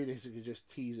Square Enix are just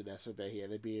teasing us a bit here.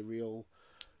 They're being real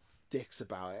dicks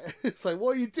about it. It's like,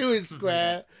 what are you doing,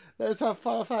 Square? Let's have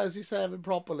Final Fantasy VII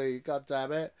properly. God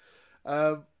damn it.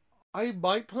 I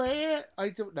might play it. I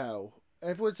don't know.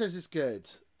 Everyone says it's good,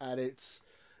 and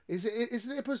isn't it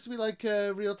supposed to be like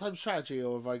a real-time strategy,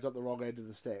 or have I got the wrong end of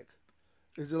the stick?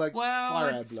 Is it like Fire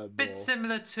Emblem? It's a bit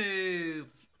similar to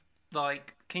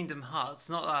like Kingdom Hearts.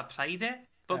 Not that I played it,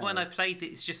 but when I played it,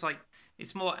 it's just like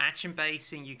it's more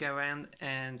action-based, and you go around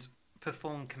and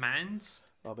perform commands.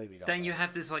 Oh, maybe not. Then you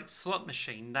have this like slot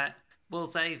machine that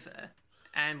wills over,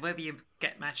 and whether you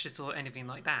get matches or anything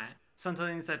like that,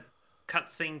 sometimes a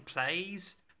cutscene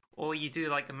plays, or you do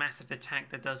like a massive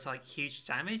attack that does like huge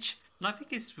damage. And I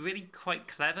think it's really quite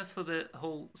clever for the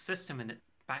whole system in it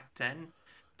back then.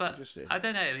 But I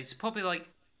don't know, it's probably like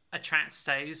attracts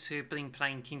those who've been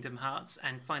playing Kingdom Hearts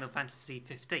and Final Fantasy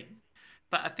 15.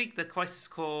 But I think the Crisis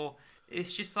Core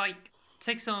is just like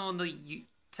takes on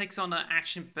an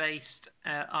action-based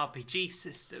RPG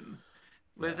system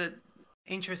with an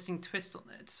interesting twist on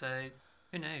it. So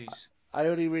who knows? I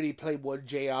only really play one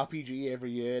JRPG every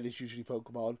year, and it's usually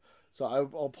Pokemon. So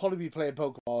I'll probably be playing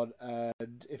Pokemon,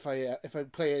 and if I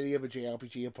play any other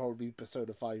JRPG, it'll probably be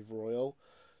Persona 5 Royal.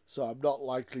 So I'm not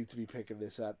likely to be picking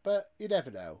this up, but you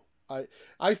never know.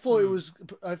 I thought it was.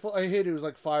 I heard it was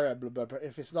like Fire Emblem, but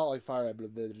if it's not like Fire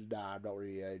Emblem, then nah, I'm not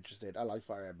really interested. I like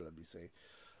Fire Emblem. You see,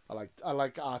 I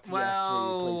like RTS.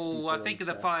 Well, I think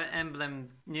the Fire Emblem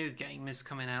new game is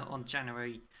coming out on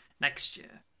January next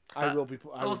year. I will be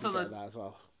getting that as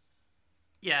well.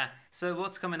 Yeah. So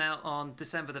what's coming out on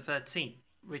December the 13th,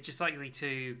 which is likely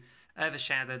to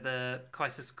overshadow the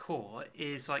Crisis Core,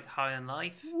 is like High on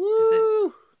Life. Woo! Is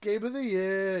it? Game of the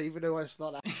year, even though it's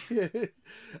not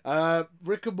out.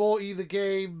 Rick and Morty, the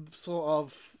game, sort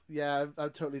of. Yeah,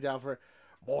 I'm totally down for it.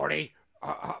 Morty.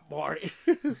 Morty.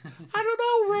 I don't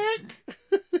know,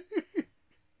 Rick.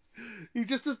 He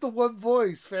just does the one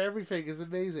voice for everything. It's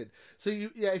amazing. So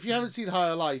if you haven't seen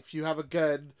Higher Life, you have a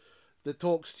gun that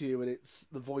talks to you, and it's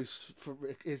the voice from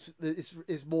Rick.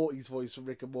 It's Morty's voice from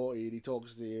Rick and Morty, and he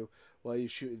talks to you while you're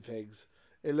shooting things.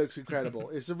 It looks incredible.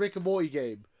 It's a Rick and Morty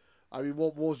game. I mean,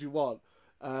 what more do you want?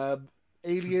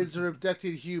 Aliens are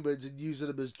abducting humans and using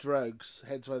them as drugs.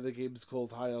 Hence why the game's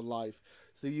called High on Life.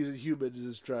 So they're using humans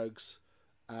as drugs,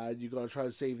 and you've got to try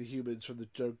and save the humans from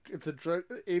the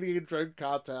alien drug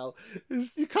cartel.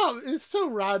 It's so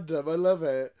random. I love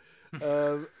it.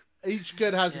 Each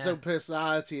gun has its own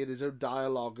personality and its own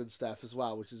dialogue and stuff as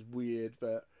well, which is weird,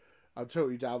 but I'm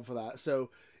totally down for that. So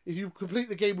if you complete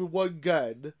the game with one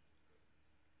gun,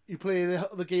 you play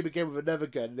the game again with another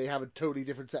gun, and they have a totally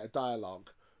different set of dialogue,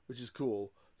 which is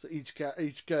cool. So each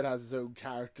gun has its own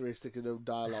characteristic and own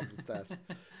dialogue and stuff.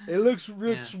 It looks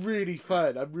really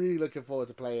fun. I'm really looking forward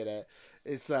to playing it.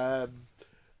 It's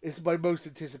my most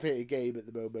anticipated game at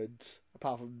the moment,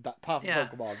 apart from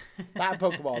Pokemon. That and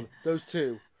Pokemon, those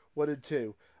two, 1 and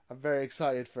 2. I'm very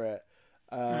excited for it.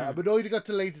 I'm annoyed it got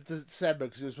delayed to December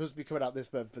because it was supposed to be coming out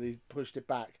this month, but they pushed it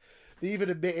back. They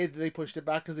even admitted they pushed it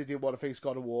back because they didn't want to face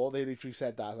God of War. They literally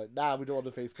said that. I was like, nah, we don't want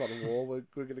to face God of War. We're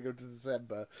going to go to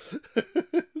December.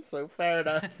 So fair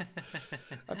enough.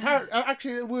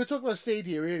 Actually, we were talking about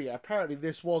Stadia earlier. Apparently,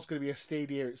 this was going to be a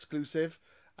Stadia exclusive,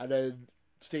 and then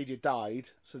Stadia died.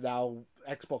 So now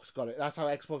Xbox got it. That's how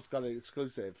Xbox got it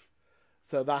exclusive.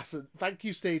 So thank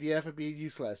you, Stadia, for being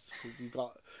useless. We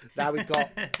got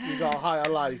Higher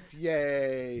Life.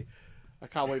 Yay! I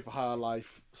can't wait for Higher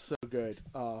Life. So good.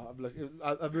 I'm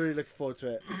really looking forward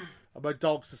to it. And my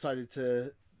dog's decided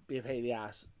to be a pain in the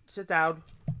ass. Sit down.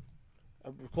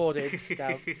 I'm recording. Sit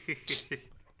down.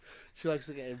 She likes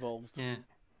to get involved. Yeah.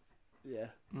 Yeah.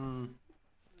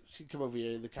 She can come over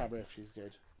here in the camera if she's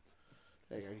good.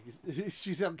 There you go.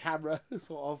 She's on camera,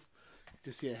 sort of.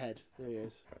 Just see her head. There he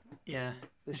is. Yeah.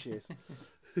 There she is.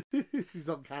 She's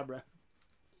on camera.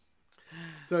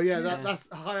 So yeah, that's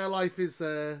Higher Life is.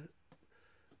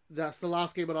 That's the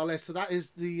last game on our list. So that is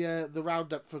the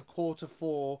roundup for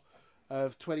Q4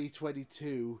 of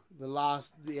 2022.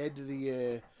 The end of the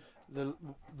year.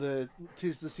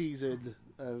 Tis the season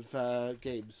of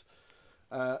games.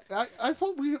 I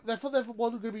thought there wasn't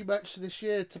going to be much this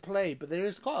year to play, but there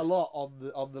is quite a lot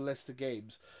on the list of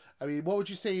games. I mean, what would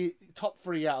you say top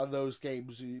 3 out of those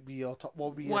games would be your top? What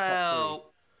would be your top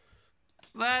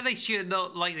 3? Well, at least you're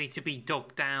not likely to be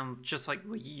dogged down just like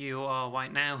you are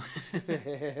right now.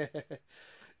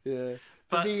 Yeah.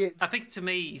 But I think to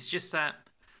me, it's just that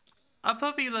I'm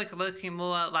probably looking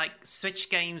more at like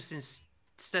Switch games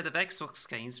instead of Xbox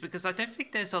games, because I don't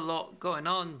think there's a lot going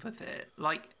on with it.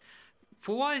 Like,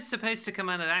 for what is supposed to come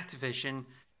out of Activision,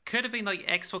 could have been like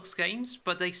Xbox games,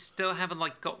 but they still haven't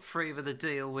like got through with the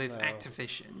deal with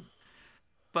Activision.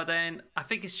 But then I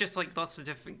think it's just like lots of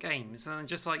different games, and I'm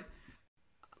just like,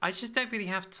 I just don't really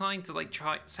have time to like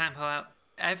try sample out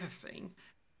everything.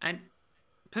 And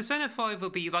Persona 5 will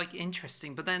be like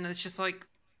interesting, but then it's just like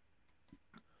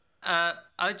I'm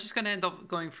just gonna end up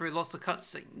going through lots of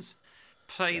cutscenes,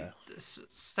 play this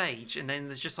stage, and then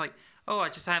there's just like, oh, I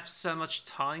just have so much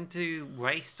time to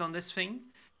waste on this thing.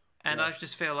 And I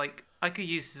just feel like I could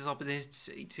use this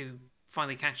opportunity to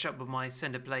finally catch up with my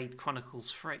Xenoblade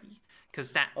Chronicles 3,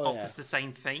 because that offers the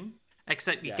same thing,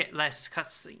 except you get less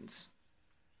cutscenes.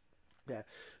 Yeah,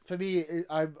 for me,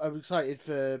 I'm excited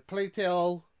for Plague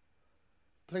Tale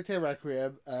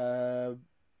Requiem,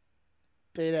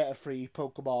 Bayonetta 3,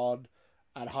 Pokemon,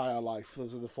 and Higher Life.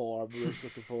 Those are the 4 I'm really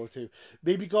looking forward to.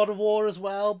 Maybe God of War as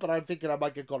well, but I'm thinking I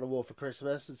might get God of War for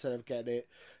Christmas instead of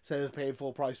paying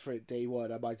full price for it day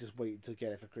one. I might just wait to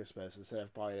get it for Christmas instead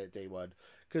of buying it day one,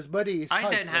 because money is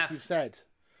tight, like you've said.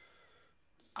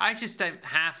 I just don't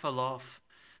have a lot of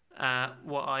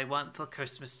what I want for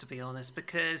Christmas, to be honest,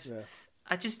 because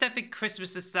I just don't think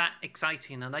Christmas is that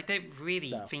exciting, and I don't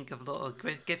really think of a lot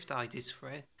of gift ideas for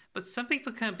it. But some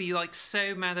people can be like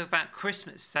so mad about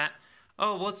Christmas that,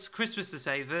 oh, once Christmas is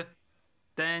over,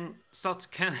 then start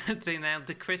counting down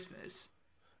to Christmas.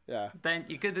 Yeah. Then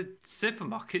you go to the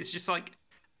supermarket, it's just like,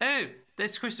 oh,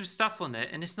 there's Christmas stuff on it,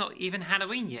 and it's not even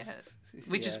Halloween yet.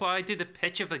 Which is why I did a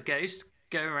picture of a ghost,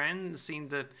 go around and seeing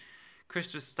the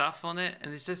Christmas stuff on it,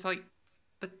 and it's just like,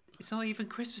 but it's not even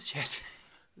Christmas yet.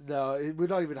 No, we're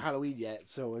not even Halloween yet,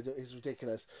 so it's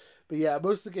ridiculous. But yeah,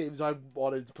 most of the games I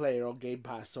wanted to play are on Game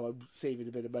Pass, so I'm saving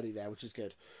a bit of money there, which is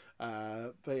good.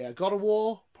 But yeah, God of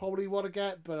War probably want to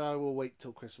get, but I will wait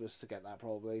till Christmas to get that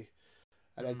probably.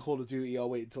 And then Call of Duty, I'll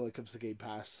wait until it comes to Game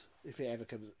Pass, if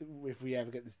we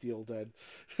ever get this deal done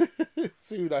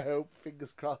soon. I hope,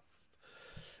 fingers crossed.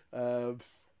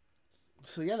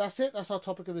 So yeah, that's it. That's our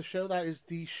topic of the show. That is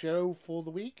the show for the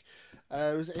week.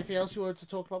 Is there anything else you wanted to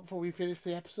talk about before we finish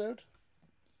the episode?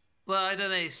 Well, I don't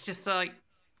know. It's just like,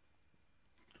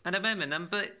 at the moment, I'm a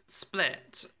bit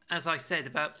split, as I said,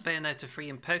 about Bayonetta 3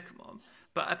 and Pokemon.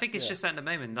 But I think it's just at the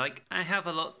moment, like, I have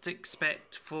a lot to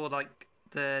expect for, like,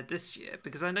 this year.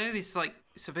 Because I know this, like,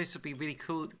 it's supposed to be really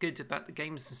cool, good about the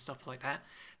games and stuff like that.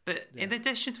 But in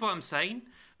addition to what I'm saying,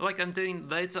 like, I'm doing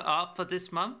loads of art for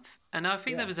this month. And I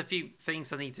think there was a few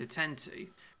things I need to attend to.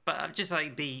 But I've just,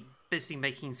 like, be busy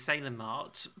making Salem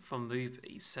art for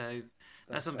movies. So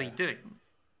that's what I'll be doing.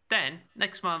 Then,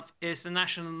 next month is the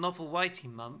National Novel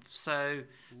Writing Month, so,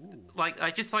 like, I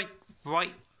just, like,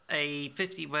 write a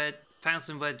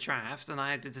 1,000-word draft, and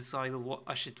I had to decide what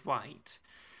I should write.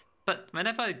 But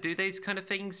whenever I do those kind of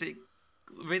things, it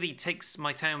really takes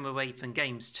my time away from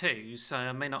games, too, so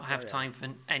I may not have time for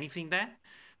anything there.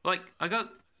 Like,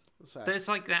 there's,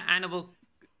 like, that Animal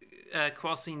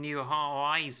Crossing New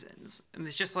Horizons, and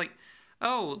it's just like,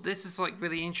 oh, this is, like,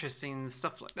 really interesting and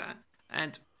stuff like that.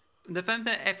 And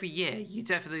November every year, you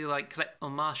definitely like collect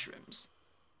on mushrooms.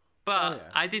 But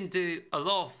I didn't do a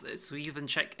lot of this. We even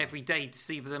check every day to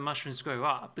see where the mushrooms grow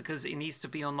up because it needs to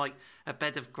be on like a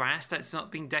bed of grass that's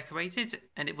not being decorated,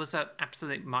 and it was an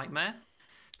absolute nightmare.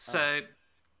 So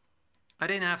I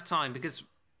didn't have time because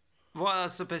what I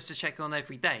was supposed to check on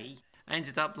every day, I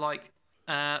ended up like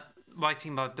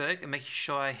writing my book and making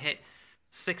sure I hit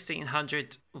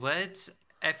 1,600 words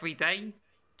every day.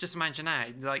 Just imagine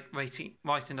that, like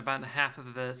writing about half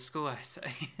of the school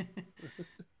essay.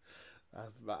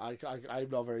 I'm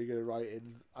not very good at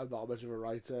writing. I'm not much of a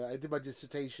writer. I did my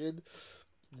dissertation,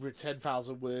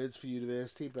 10,000 words for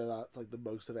university, but that's like the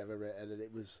most I've ever written, and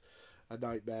it was a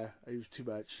nightmare. It was too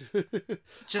much.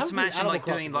 Just imagine like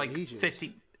doing like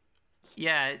 50.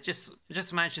 Yeah, just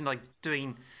imagine like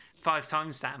doing 5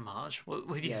 times that much. What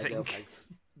do you think? No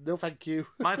thanks. No, thank you.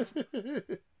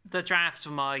 The draft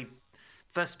of my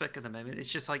first book at the moment, it's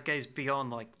just like goes beyond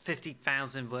like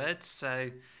 50,000 words, so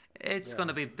it's going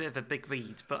to be a bit of a big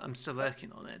read, but I'm still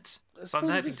working on it. But I'm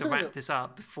hoping to wrap this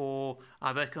up before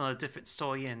I work on a different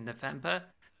story in November.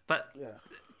 But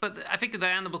I think the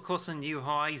Animal Crossing New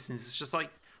Horizons is just like,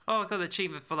 oh, I got an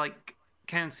achievement for like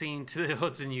counting to the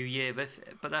odds of New Year with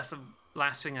it, but that's the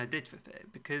last thing I did with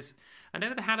it, because I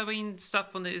know the Halloween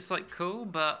stuff on it is like cool,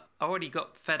 but I already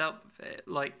got fed up with it.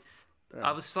 Like,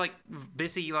 I was like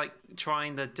busy like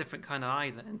trying the different kind of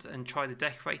island and try to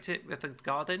decorate it with a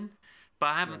garden, but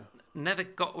I haven't never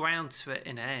got around to it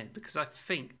in the end because I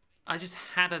think I just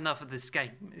had enough of this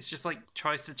game. It's just like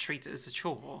tries to treat it as a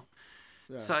chore.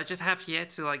 So I just have yet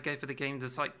to like go for the game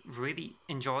that's like really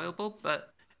enjoyable,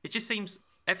 but it just seems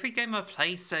every game I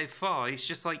play so far is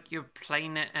just like you're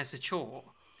playing it as a chore.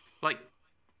 Like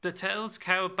the Tales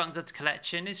Cowabunga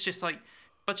collection is just like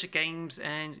bunch of games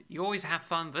and you always have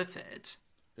fun with it,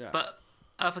 but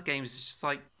other games it's just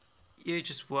like you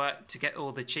just work to get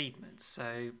all the achievements,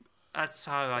 so that's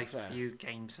how I view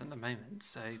games at the moment.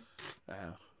 So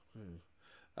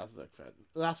that's no fun.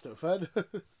 That's no fun.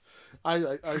 I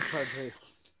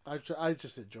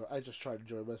just try to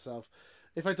enjoy myself.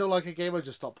 If I don't like a game, I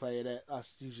just stop playing it.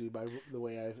 That's usually the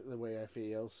way I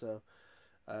feel. So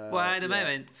well, at the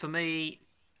moment for me,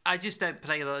 I just don't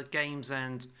play a lot of games,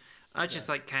 and I just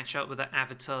like catch up with the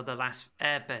Avatar: The Last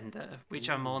Airbender, which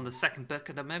I'm on the second book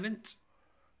at the moment.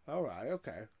 All right,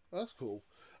 okay, that's cool.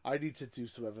 I need to do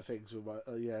some other things with my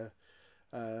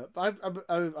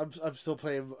I'm still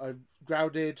playing. I'm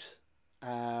Grounded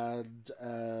and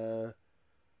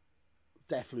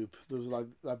Deathloop. Those are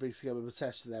like basically I'm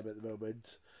obsessed with them at the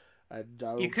moment. And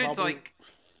you could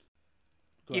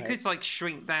like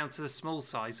shrink down to the small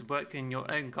size and work in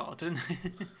your own garden.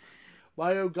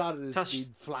 My own garden has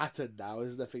been flattened now.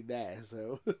 There's nothing there,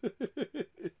 so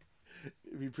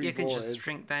you can just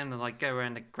shrink down and like go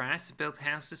around the grass and build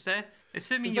houses there.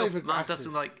 Assuming your mum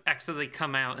doesn't like accidentally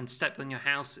come out and step on your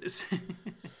houses.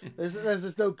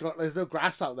 there's no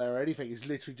grass out there or anything. It's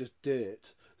literally just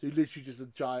dirt. So you literally just a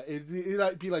giant.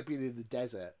 It'd be like being in the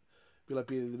desert. It'd be like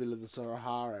being in the middle of the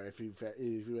Sahara if you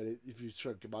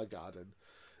shrunk in my garden.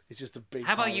 It's just a big.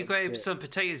 How about you grow some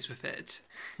potatoes with it?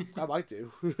 I might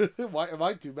do. I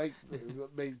might do.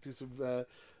 Make do some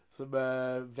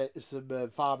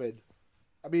farming.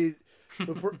 I mean,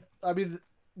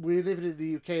 we're living in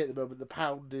the UK at the moment. The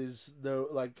pound is same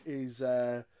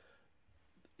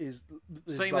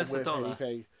not as the worth dollar.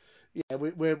 anything. Yeah,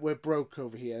 we're broke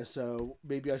over here, so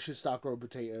maybe I should start growing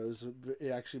potatoes. It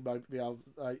actually might be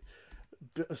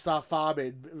start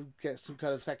farming, get some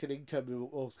kind of second income,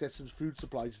 or get some food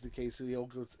supplies just in case it all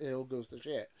goes to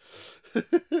shit,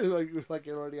 like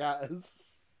it already has.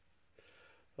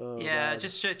 Oh, Yeah, man.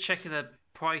 just checking the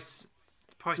prices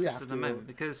at the moment,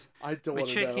 because I don't we're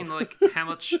want to checking know. like how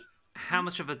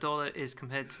much of a dollar is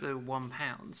compared to the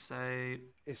 £1. So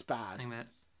It's bad. hang on a minute.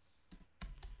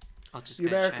 I'll just The go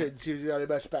check. Americans usually are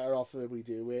much better off than we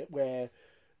do.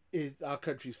 Our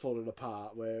country's falling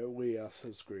apart, where we are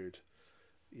so screwed.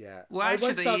 Yeah. Well, I might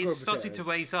actually, start it's growing starting to potatoes.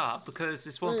 raise up because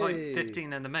it's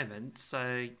 1.15 at the moment,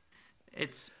 so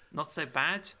it's not so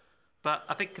bad. But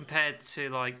I think compared to,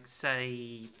 like,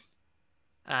 say,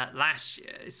 last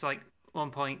year, it's like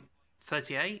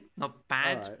 1.38. Not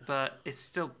bad, Alright. but it's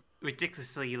still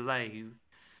ridiculously low.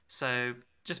 So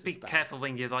just be bad. careful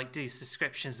when you like do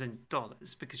subscriptions in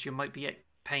dollars, because you might be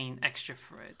paying extra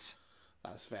for it.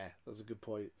 That's fair. That's a good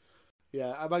point.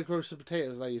 Yeah, I might grow some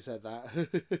potatoes now you said that.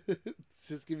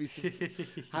 Just give me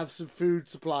have some food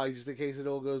supplies just in case it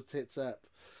all goes tits up.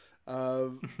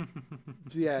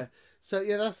 Yeah. So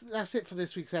yeah, that's it for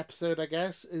this week's episode, I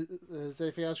guess. Is there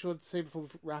anything else you want to say before we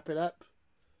wrap it up?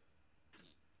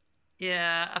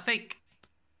 Yeah, I think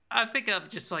I've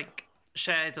just like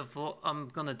shared of what I'm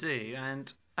gonna do,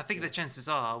 and I think the chances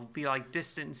are I'll be like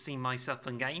distancing myself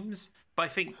from games. But I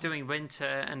think doing winter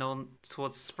and on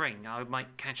towards spring, I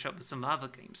might catch up with some other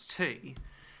games too.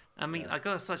 I mean, I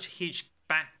got such a huge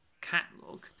back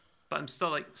catalog, but I'm still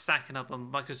like stacking up on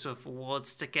Microsoft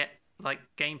Rewards to get like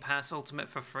Game Pass Ultimate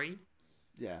for free.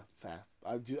 Yeah, fair.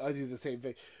 I do the same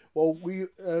thing. Well, we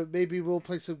maybe we'll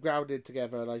play some Grounded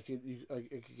together, and I could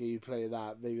get you playing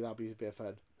that. Maybe that'll be a bit of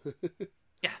fun.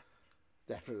 Yeah.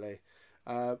 Definitely.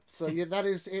 So yeah, that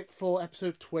is it for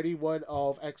episode 21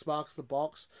 of X Marks the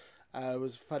Box. It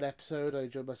was a fun episode. I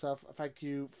enjoyed myself. Thank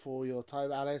you for your time,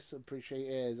 Alice. Appreciate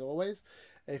it as always.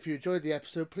 If you enjoyed the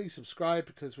episode, please subscribe,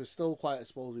 because we're still quite a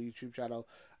small YouTube channel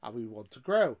and we want to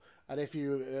grow. And if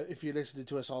you're listening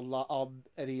to us on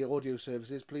any audio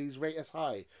services, please rate us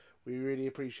high. We really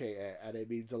appreciate it, and it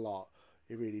means a lot.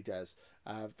 It really does.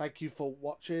 Thank you for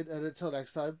watching, and until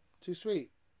next time, too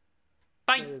sweet.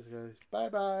 Bye. There it is, guys.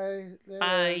 Bye-bye. There it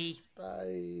Bye. is.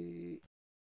 Bye.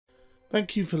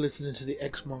 Thank you for listening to the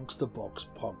X Marks the Box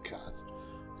podcast.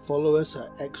 Follow us at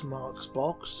X Marks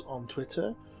Box on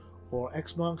Twitter or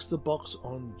X Marks the Box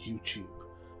on YouTube.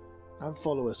 And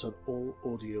follow us on all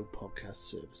audio podcast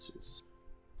services.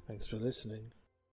 Thanks for listening.